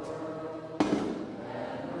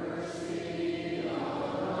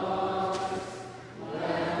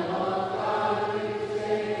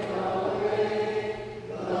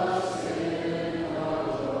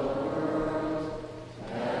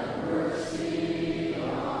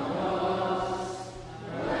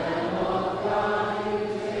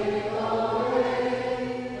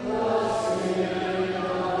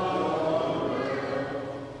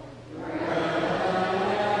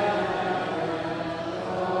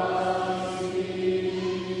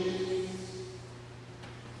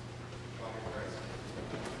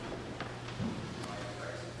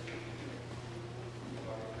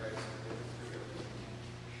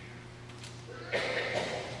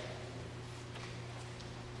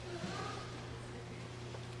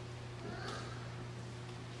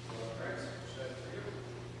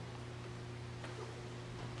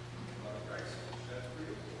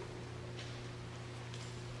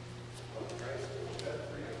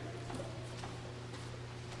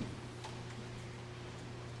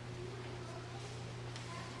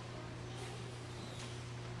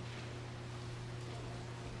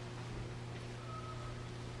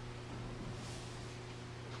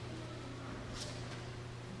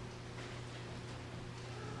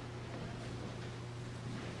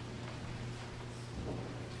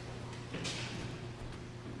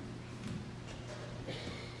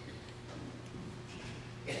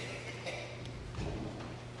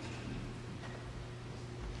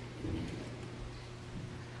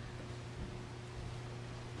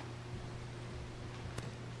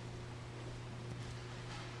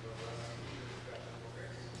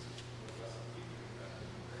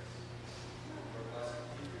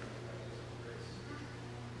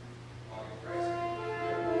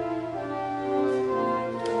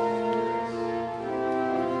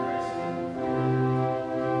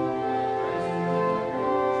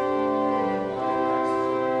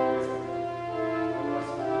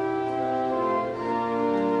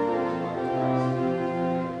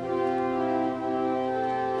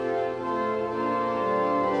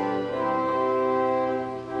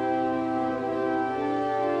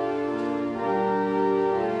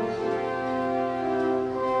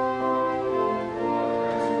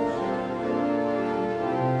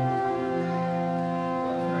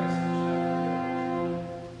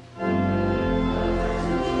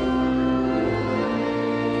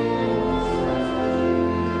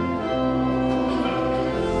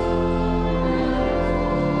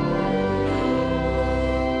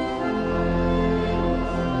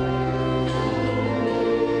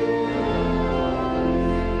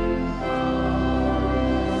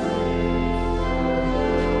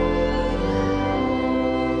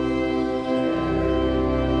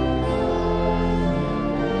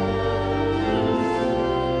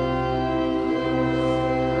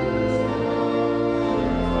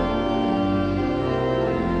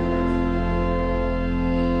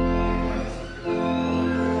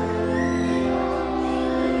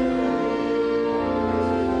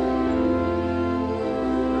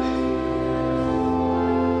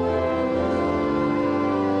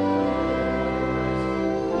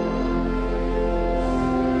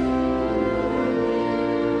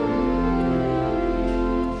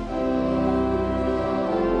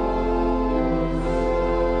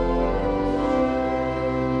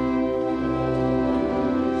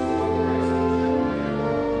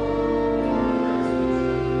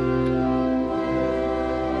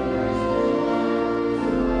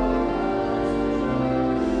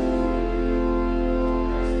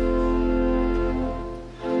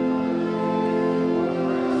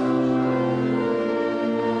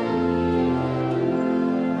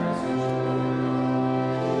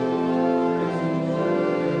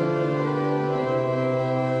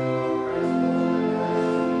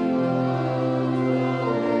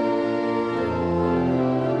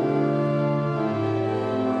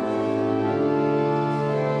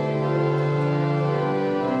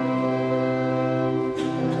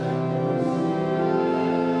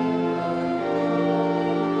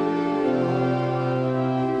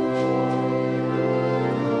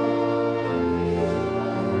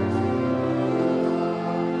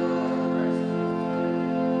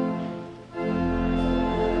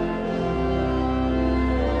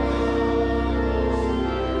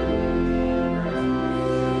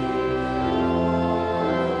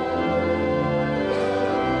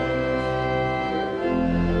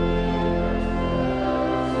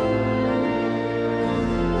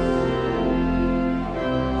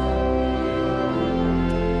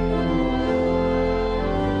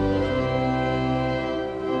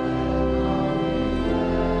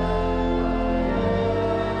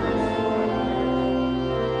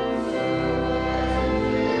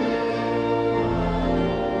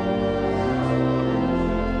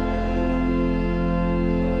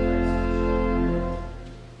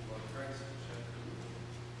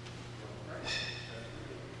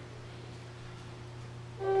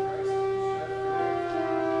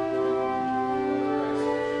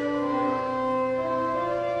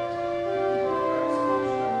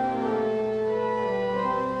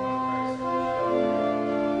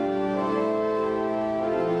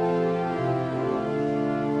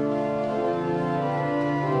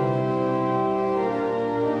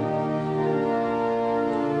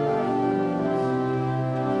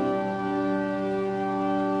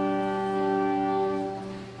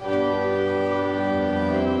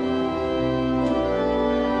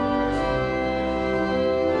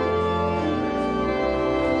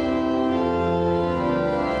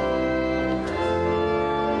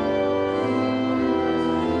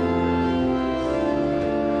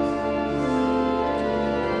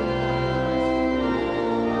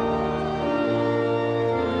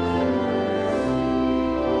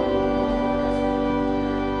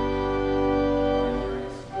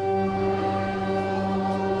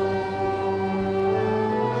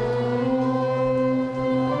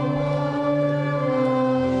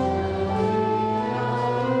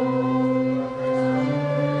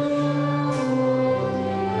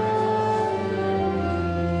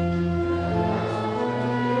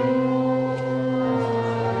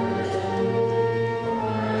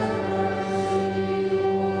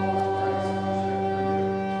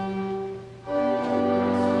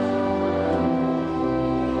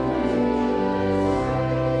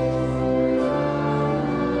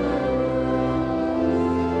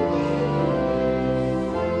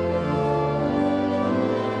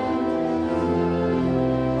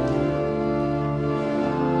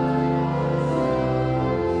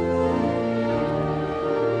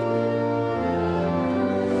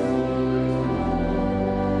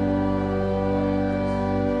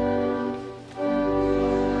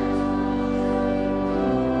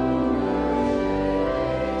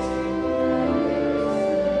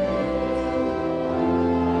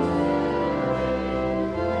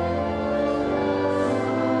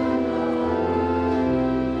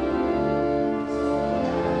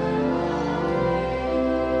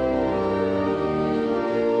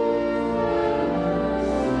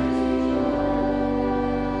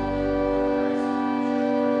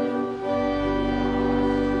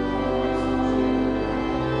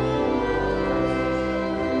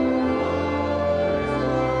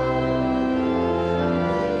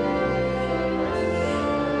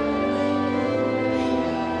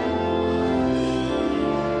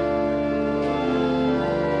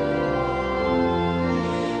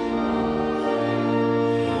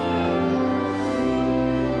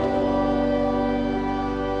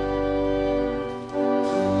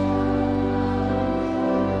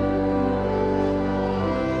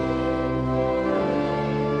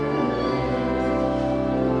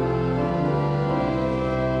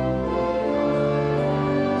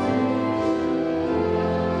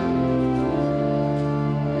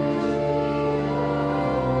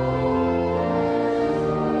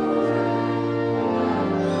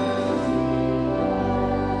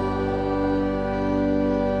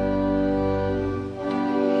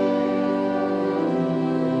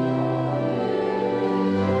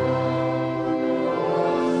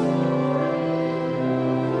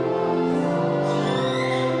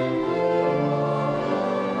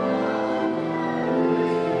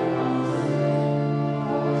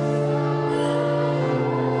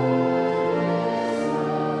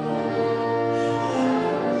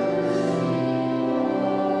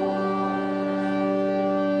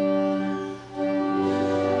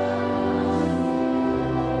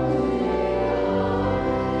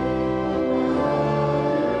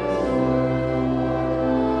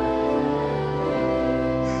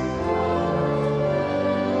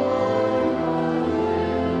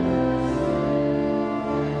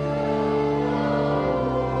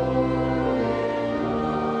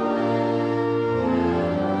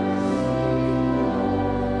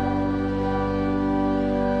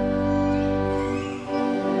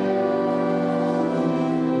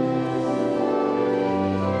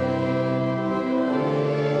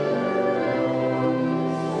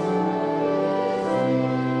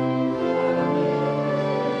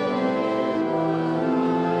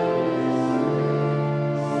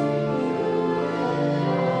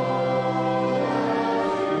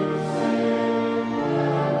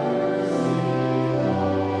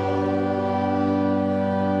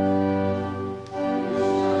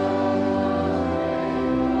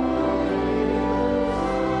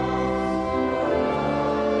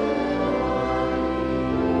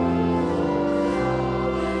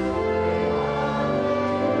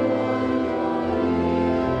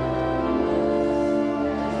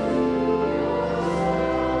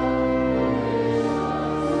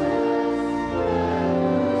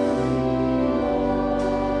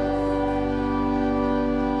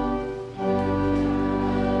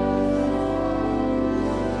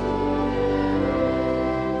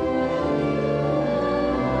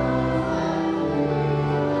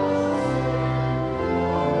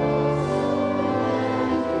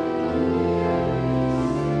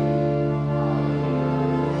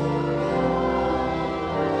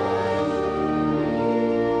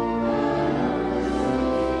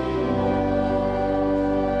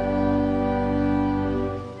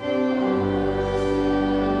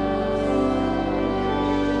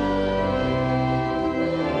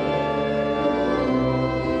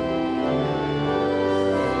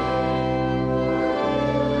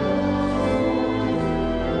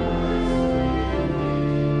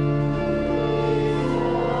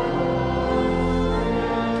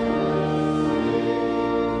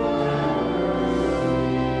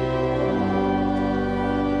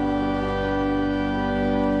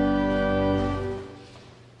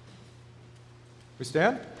 We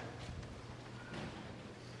stand.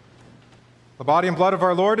 The body and blood of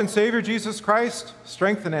our Lord and Savior Jesus Christ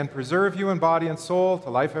strengthen and preserve you in body and soul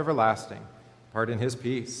to life everlasting. Part in his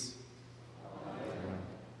peace.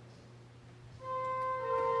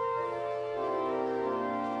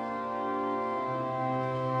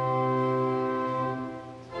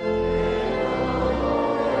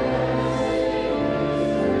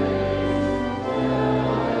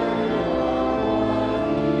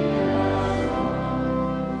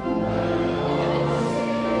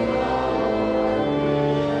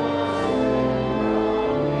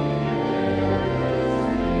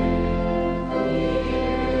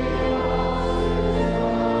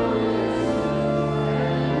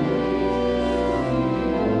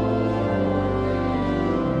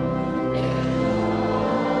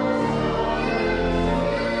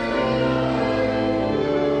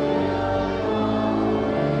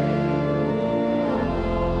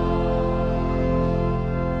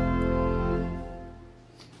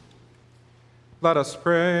 Let us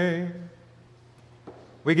pray.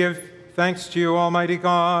 We give thanks to you, Almighty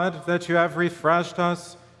God, that you have refreshed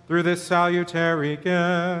us through this salutary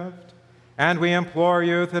gift, and we implore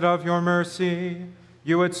you that of your mercy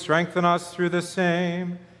you would strengthen us through the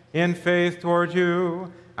same in faith toward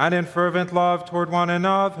you and in fervent love toward one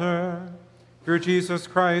another. Through Jesus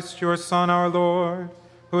Christ, your Son, our Lord,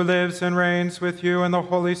 who lives and reigns with you in the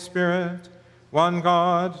Holy Spirit, one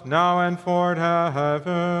God, now and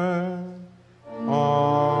forever.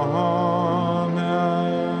 Amen.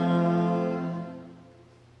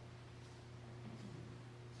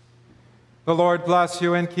 The Lord bless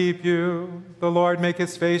you and keep you. The Lord make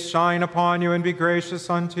his face shine upon you and be gracious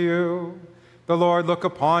unto you. The Lord look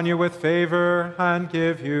upon you with favor and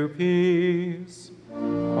give you peace.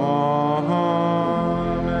 Amen.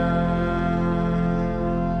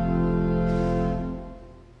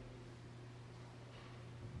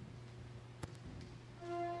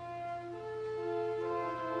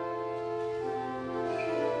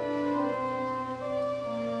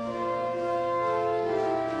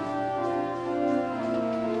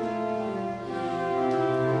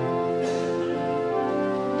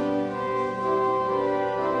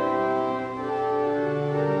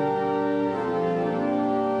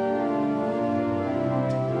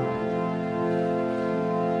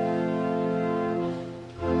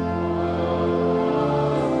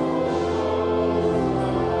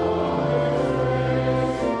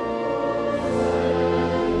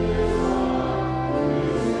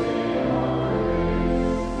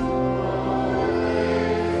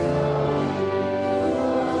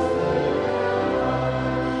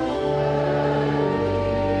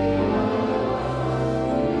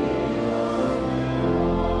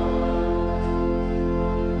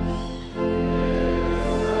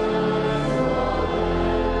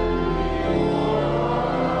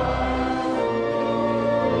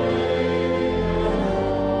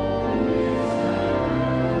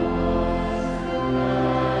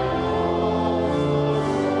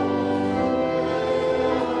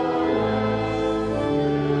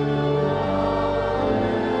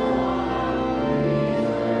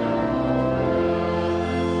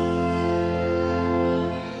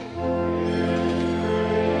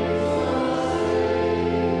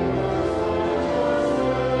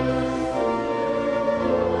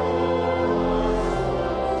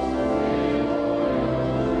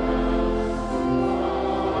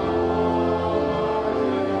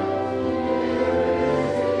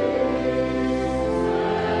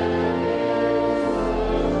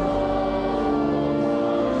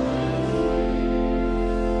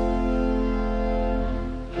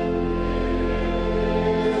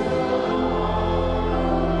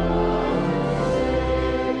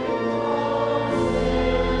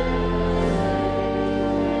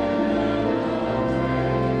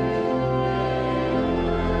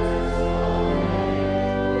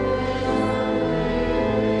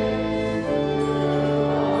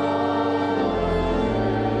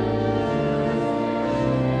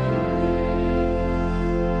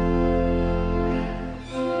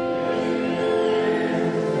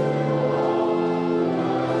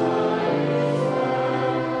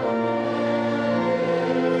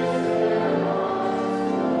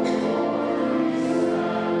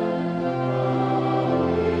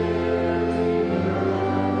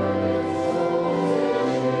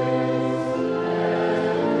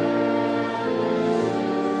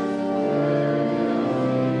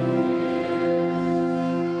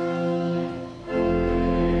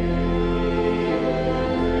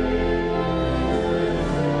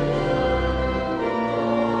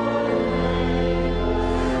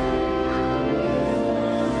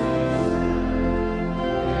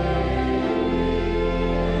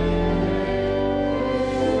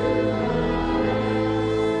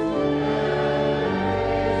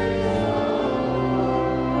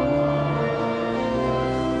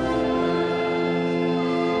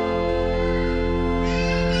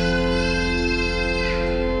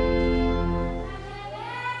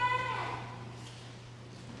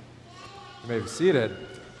 be seated.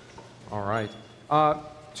 All right.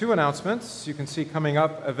 Two announcements. You can see coming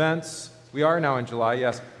up events. We are now in July,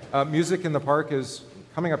 yes. Music in the Park is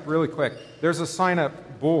coming up really quick. There's a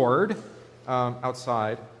sign-up board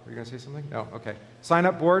outside. Were you going to say something? No? Okay.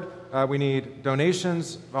 Sign-up board. We need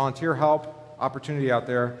donations, volunteer help, opportunity out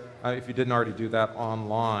there. If you didn't already do that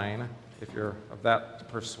online, if you're of that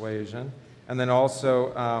persuasion. And then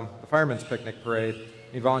also the Fireman's Picnic Parade.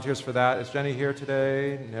 Need volunteers for that? Is Jenny here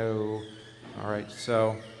today? No. All right,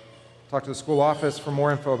 so talk to the school office for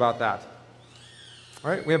more info about that.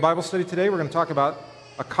 All right, we have Bible study today. We're going to talk about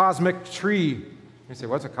a cosmic tree. You say,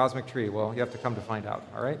 what's a cosmic tree? Well, you have to come to find out,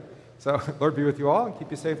 all right? So Lord be with you all and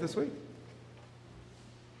keep you safe this week.